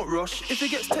 Don't rush. If it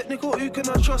gets technical, who can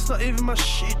I trust? Not even my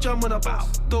shit jam when I bow.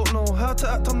 Don't know how to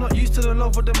act, I'm not used to the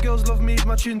love. But them girls love me if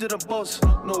my tune did a buzz.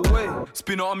 No way.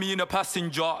 Spin on me in a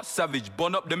passenger, savage,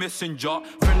 burn up the messenger.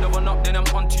 Friend of a knock, then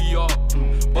I'm onto ya.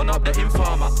 Burn up the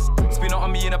informer. Spin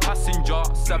on me in a passenger,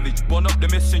 savage, burn up the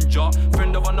messenger.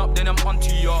 Friend of a knock, then I'm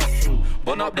onto ya.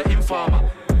 Burn up the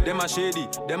informer. Them man shady,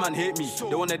 them man hate me.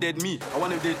 They wanna dead me, I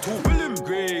wanna dead too.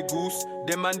 Grey goose,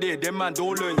 Them man there, them man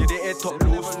don't learn, yeah, they head top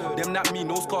loose. Them not me,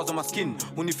 no scars on my skin.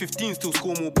 Only 15 still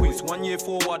score more points. 1 year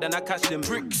forward and I catch them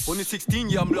bricks. Only 16,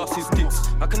 yeah, I'm lost in sticks.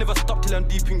 I can never stop till I'm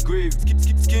deep in grave.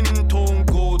 Skin tone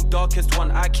gold, darkest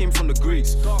one, I came from the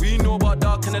graves. We know about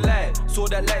dark and the light, saw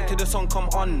that light till the sun come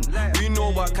on. We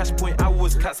know about cash point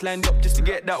hours, cats lined up just to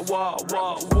get that wah.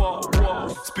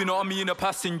 Spin on me in a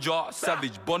passenger,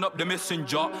 savage, burn up the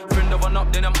messenger. Friend of one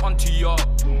up, then I'm onto ya.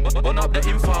 Burn up the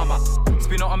informer.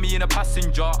 Spin on me in a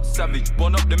passenger, savage,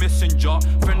 burn up the messenger.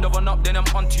 Friend of one up, then I'm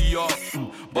onto ya.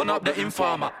 Burn up the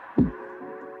informer.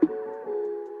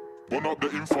 Burn up the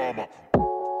informer.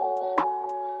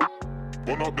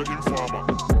 Burn up the informer.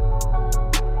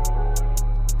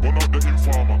 Burn up the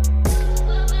informer.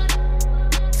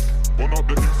 Burn up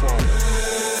the informer.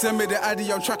 Send me the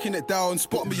Addy, I'm tracking it down.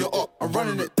 Spot me, you're up, I'm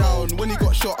running it down. When he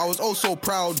got shot, I was oh so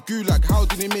proud. Gulag, how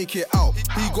did he make it out?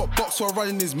 He got boxed while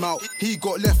running his mouth. He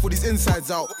got left with his insides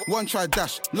out. One try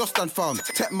dash, lost and found.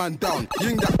 Tech man down,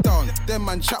 ying that down. Them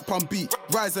man chap and beat,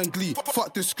 rise and glee.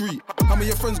 Fuck discreet. How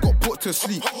many of your friends got put to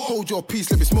sleep? Hold your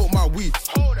peace, let me smoke my weed.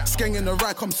 Skeng in the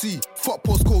ride, come see. Fuck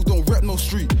postcode, don't rep no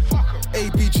street.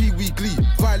 ABG, we glee.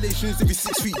 Violations if we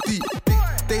 6 feet deep.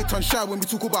 They turn shy when we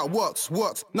talk about works.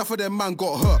 Enough of them man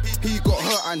got hurt. He got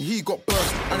hurt and he got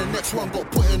burst. And the next one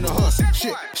got put in the hearse.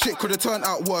 Shit could've turned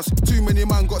out worse. Too many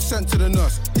man got sent to the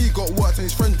nurse. He got worked and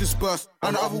his friend dispersed.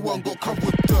 And the other one got covered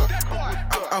with dirt.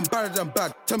 I'm better than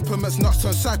bad. Temperaments nuts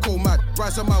turn psycho mad.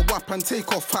 Rise on my wap and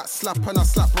take off hat. Slap and I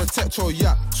slap, protect your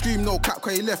yap. Scream no cap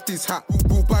cause he left his hat.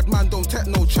 Real bad man don't take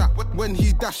no chat. When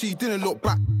he dash he didn't look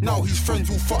back. Now his friends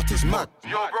all fucked his mad.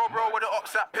 Yo bro, where the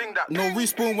ops at, ping that. No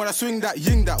respawn when I swing that,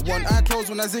 ying that. One eye closed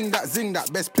when I zing that.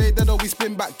 Best play that we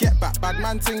spin back, get back. Bad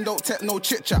man ting don't take no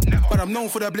chit chat. But I'm known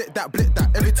for the blit that.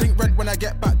 Everything red when I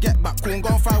get back. Corn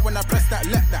gun fire when I press that,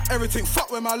 let that. Everything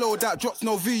fuck when my load that drops.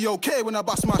 No VOK when I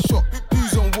bust my shot.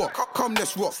 Who's on what? Come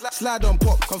let's rock. Slide on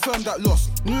pop, confirm that loss.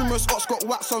 Numerous ops got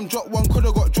wax on drop. One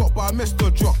could've got dropped but I missed the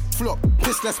drop. Flop,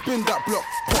 piss let's spin that block.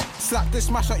 Pop, slap this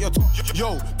smash at your top.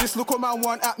 Yo, this look what man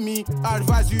want at me. I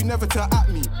advise you never to at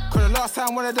me. Cause the last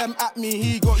time one of them at me,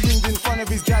 he got yinged in front of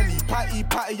his galley. Patty,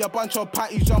 a bunch of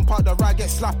patties. Jump out the rag, get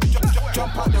slappy.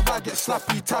 Jump out the rag, get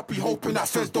slappy. Tappy, hoping that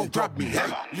says don't grab me.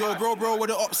 Yo, bro, where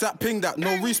the ops at, ping that.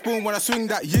 No respawn when I swing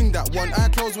that, ying that. One eye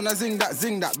closed when I zing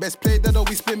that. Best play that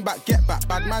we spin back, get back.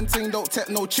 Bad man ting don't take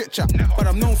no chit chat. But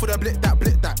I'm known for the blit that.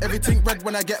 Everything red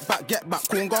when I get back.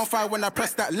 Corn gun fire when I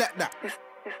press that, let that.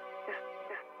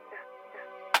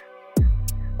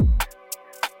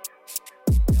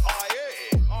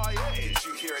 Did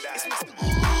you hear that?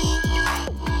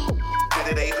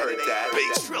 Did they heard that?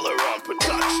 Bass Driller on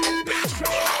production. Bass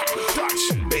Driller on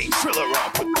production. Bass Driller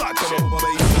on production.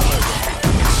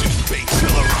 Bass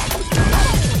Driller on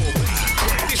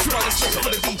production. This run is just for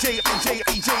the DJ.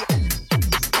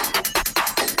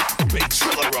 Bass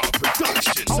Driller on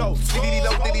production. So, I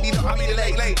be the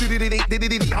late. I be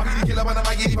the killer when I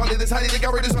might get you under this. How did you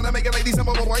get rid of this one? I make a lady some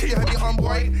more boy. You have your on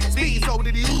boy. Speed, so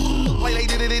did he? Like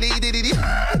did.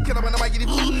 Killer when I might get you.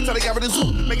 So they got rid of this.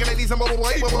 Make a lady some more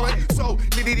boy. So,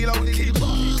 did he? Like did.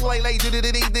 Killer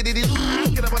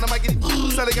when I might get you.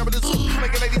 So they got rid of this.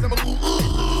 Make a lady some more.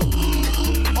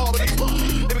 All of this.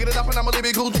 Let me get it up and I'm a little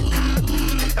bit cool.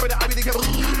 Every day I be the killer.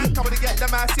 Coming to get the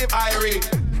massive irie.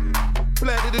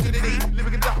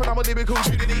 Living it up and I'm a lyrical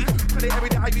shooting. Play every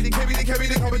day I be the carry the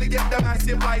coming to get the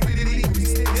massive life. Living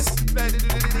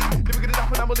it up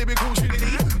and I'm a lyrical shooting.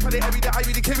 Play every day I be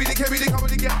the carry the coming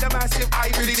to get the massive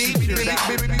irie.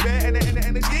 Baby bear and the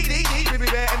energy. Baby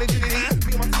bear energy. Me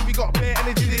and my team we got bare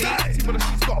energy. See what the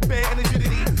streets got bare energy.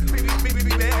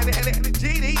 Baby bear and the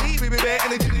energy. Baby bear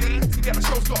energy. See that the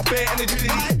show's got bare energy.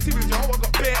 See with Joe I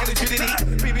got bare energy.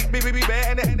 Baby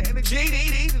bear and the energy.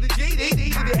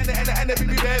 And the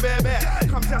baby bear.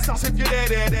 Come test us if you're there.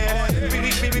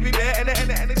 Baby bear and the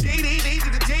GD.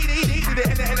 The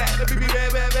baby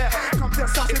bear. Come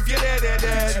test us if you're there.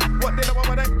 What they know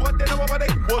about it? What they know about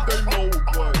it? What they know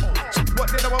about it? What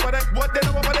they know about it? What they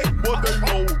know about it? What they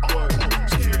know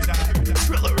about it?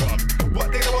 Triller up.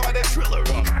 What they know about it? Triller up.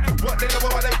 What they know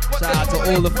about it? Shout out to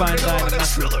all the fine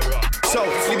diners. So,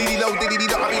 diddy low, diddy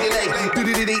I be the late.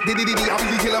 Diddy, I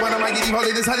be the killer when I might get you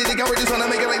holidays. How did they get rid of this one? I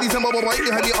make it like these and bubble boy.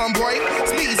 You have your on boy.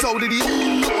 Speed, so diddy.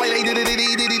 Like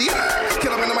diddy.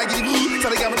 Killer when I might get you.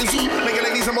 So they get rid of this. Make it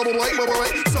like these and bubble boy.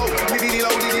 So, diddy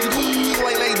low, diddy.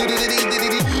 Like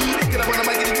diddy. Killer when I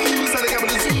might get you. So they get rid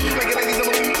of this. Make it like these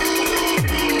and bubble boy.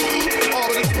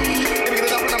 All of this. Let me get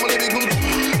it up and I'm a little bit good.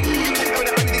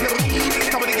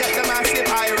 Coming to get the massive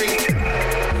irie.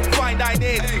 Fine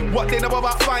dining. What they know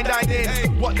about fine dining?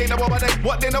 What they know about it?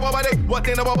 What they know about it? What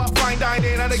they know about fine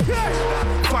dining? And again,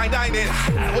 fine dining?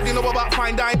 What they know about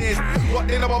fine dining? What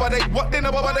they know about it? What they know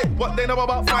about it? What they know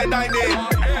about fine dining?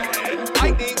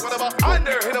 Lightning, what about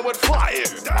under? Hit them with fire.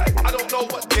 I don't know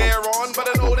what they're on, but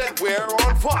I know that we're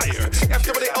on fire.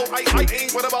 Lightning,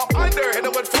 what about under? Hit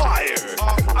them with fire.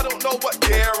 I don't know what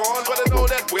they're on, but I know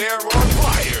that we're on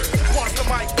fire. Watch the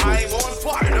mic, I'm on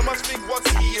fire. They must think what's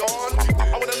he on?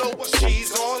 I wanna know what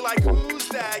she's on. Like who's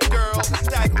that girl?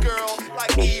 That girl,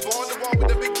 like Eve on, the one with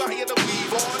the big body and the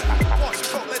weave on. Watch the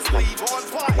coat, let's leave on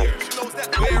fire. She knows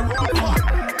that we're on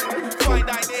fire. Fine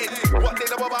dining, what they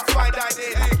know about fine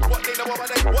dining? What they know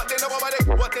about it? What they know about it?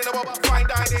 What they know about fine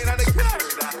dining? And they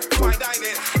fine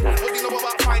dining. What they know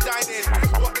about fine dining?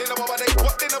 What they know about it?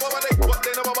 What they know about it? What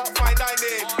they know about fine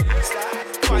dining?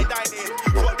 Fine dining.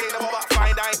 What they know about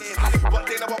fine dining? What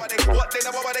they know about it? What they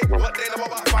know about it? What they know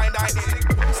about fine dining?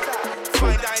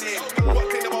 Fine dining. What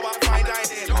they know about fine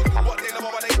dining? What they know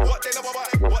about it? What they know about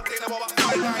it? What they know about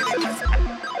fine dining?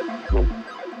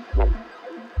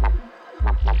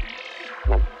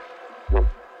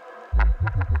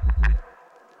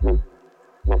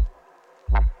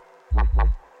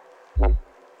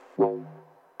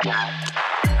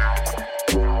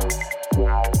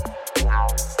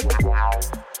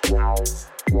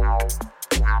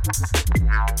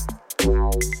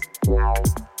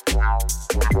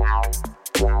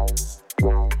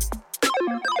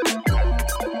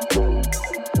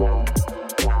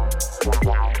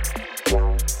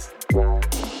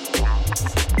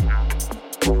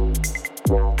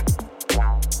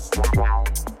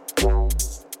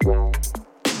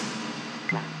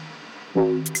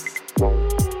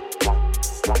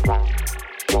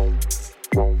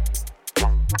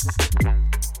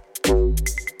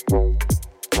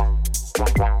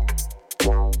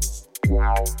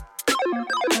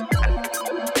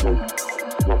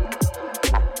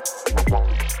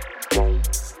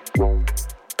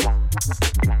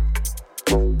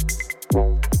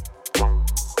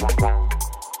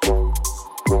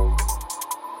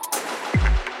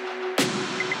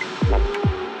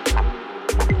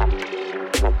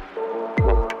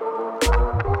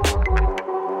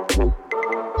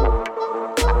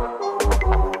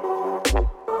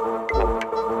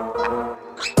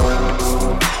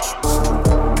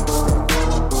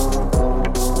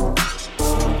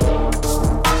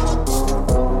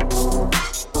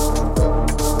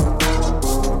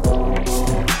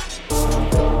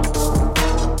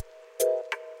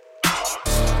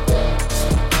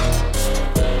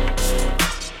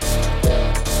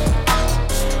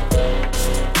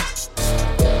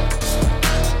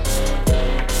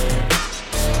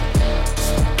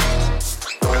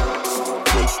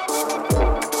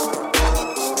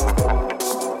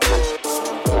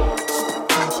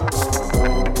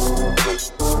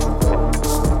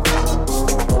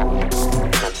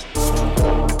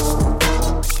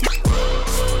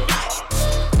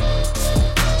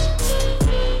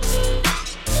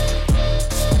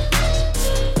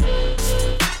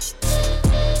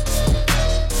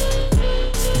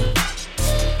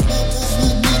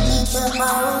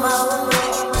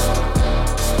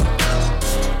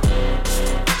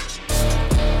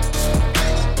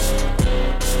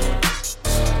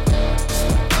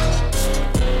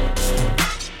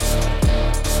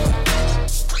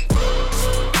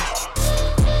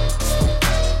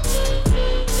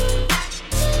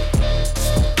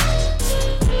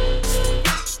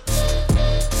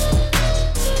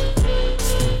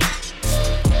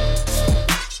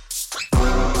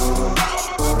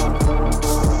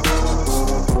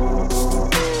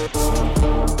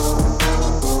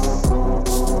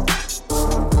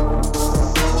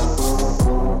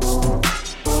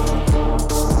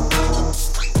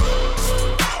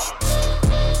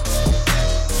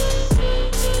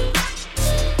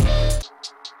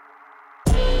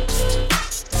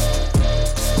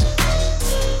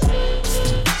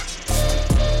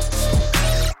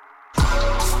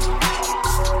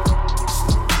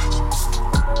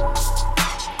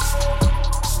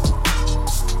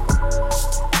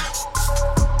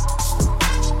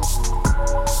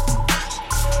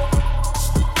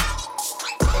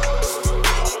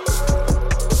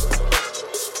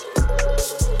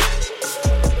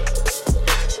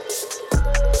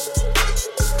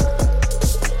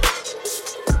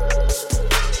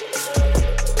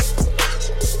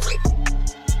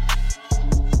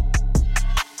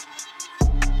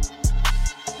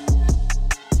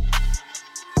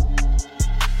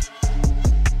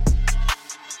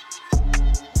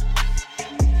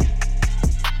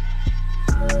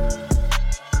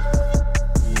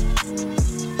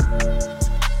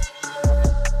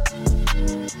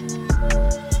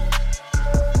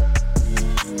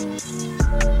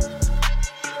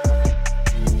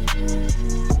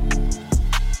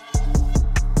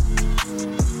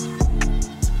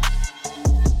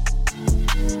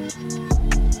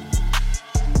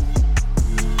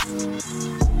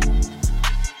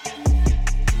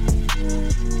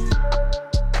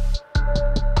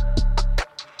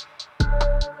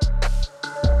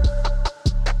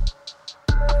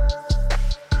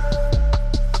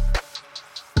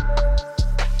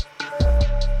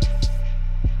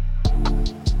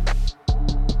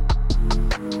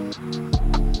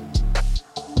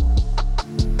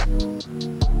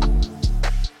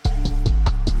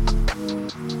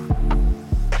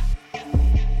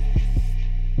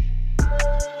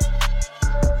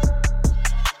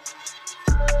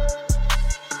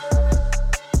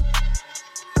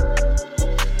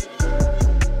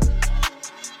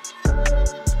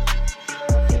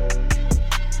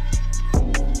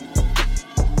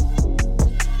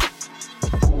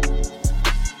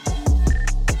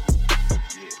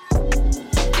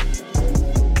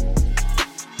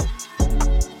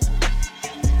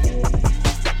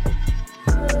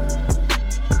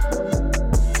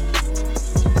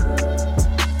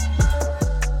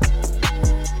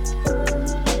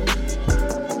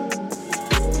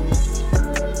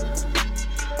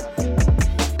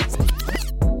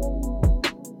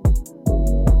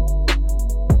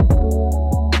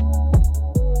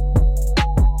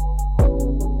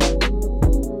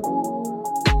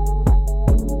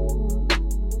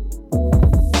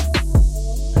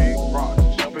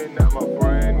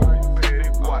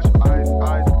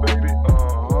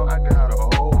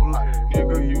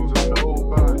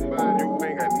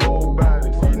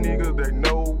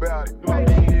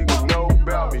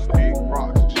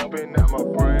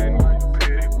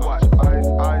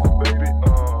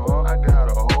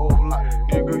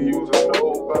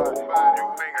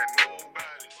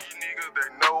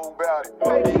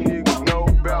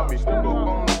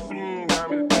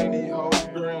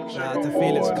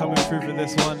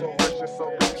 this one.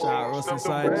 Shout out Ross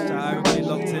Inside. Shout out everybody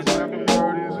locked in.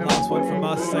 Last one from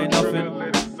us, Say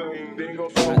Nothing.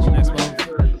 Catch you next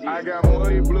month. I got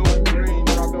money, blue and green.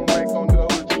 Drop them racks on double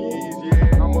G's.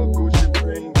 Yeah, I'm a Gucci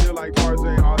green. Feel like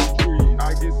Tarzan on the trees.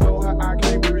 I get so high I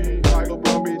can't breathe. Like a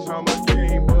bum bitch, I'm a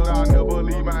king. But I'll never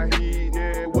leave my heat.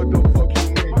 Yeah, what the fuck you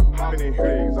mean? Hopping in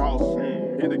here, exhaust.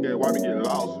 Hit the gate, why we get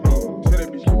lost? Tell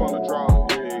that bitch keep on the draw.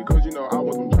 Yeah, cause you know I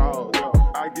want some jaws.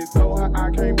 I get so high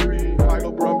I can't breathe. Like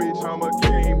a bum bitch, I'm a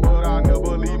king. But I'll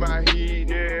never leave my heat.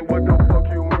 Yeah, what the fuck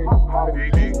you mean?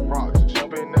 Big rocks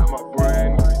jumping out my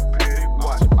brain. Pig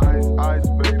watch ice,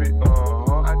 baby.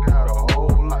 I got a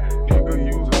whole lot. Nigga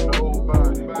using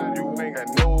nobody. You ain't got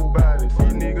nobody.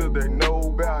 See niggas that know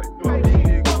about it. These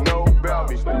niggas know about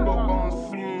me. Step up on the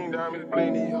scene, diamonds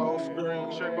bling the whole screen.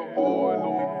 Check a boy,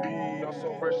 Louis V. I'm so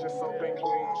fresh and so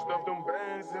clean. Stuff them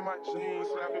bands in my jeans.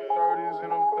 Slap them 30s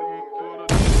and I'm thinking for the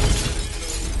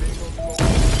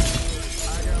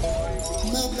I got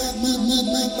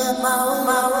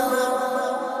money.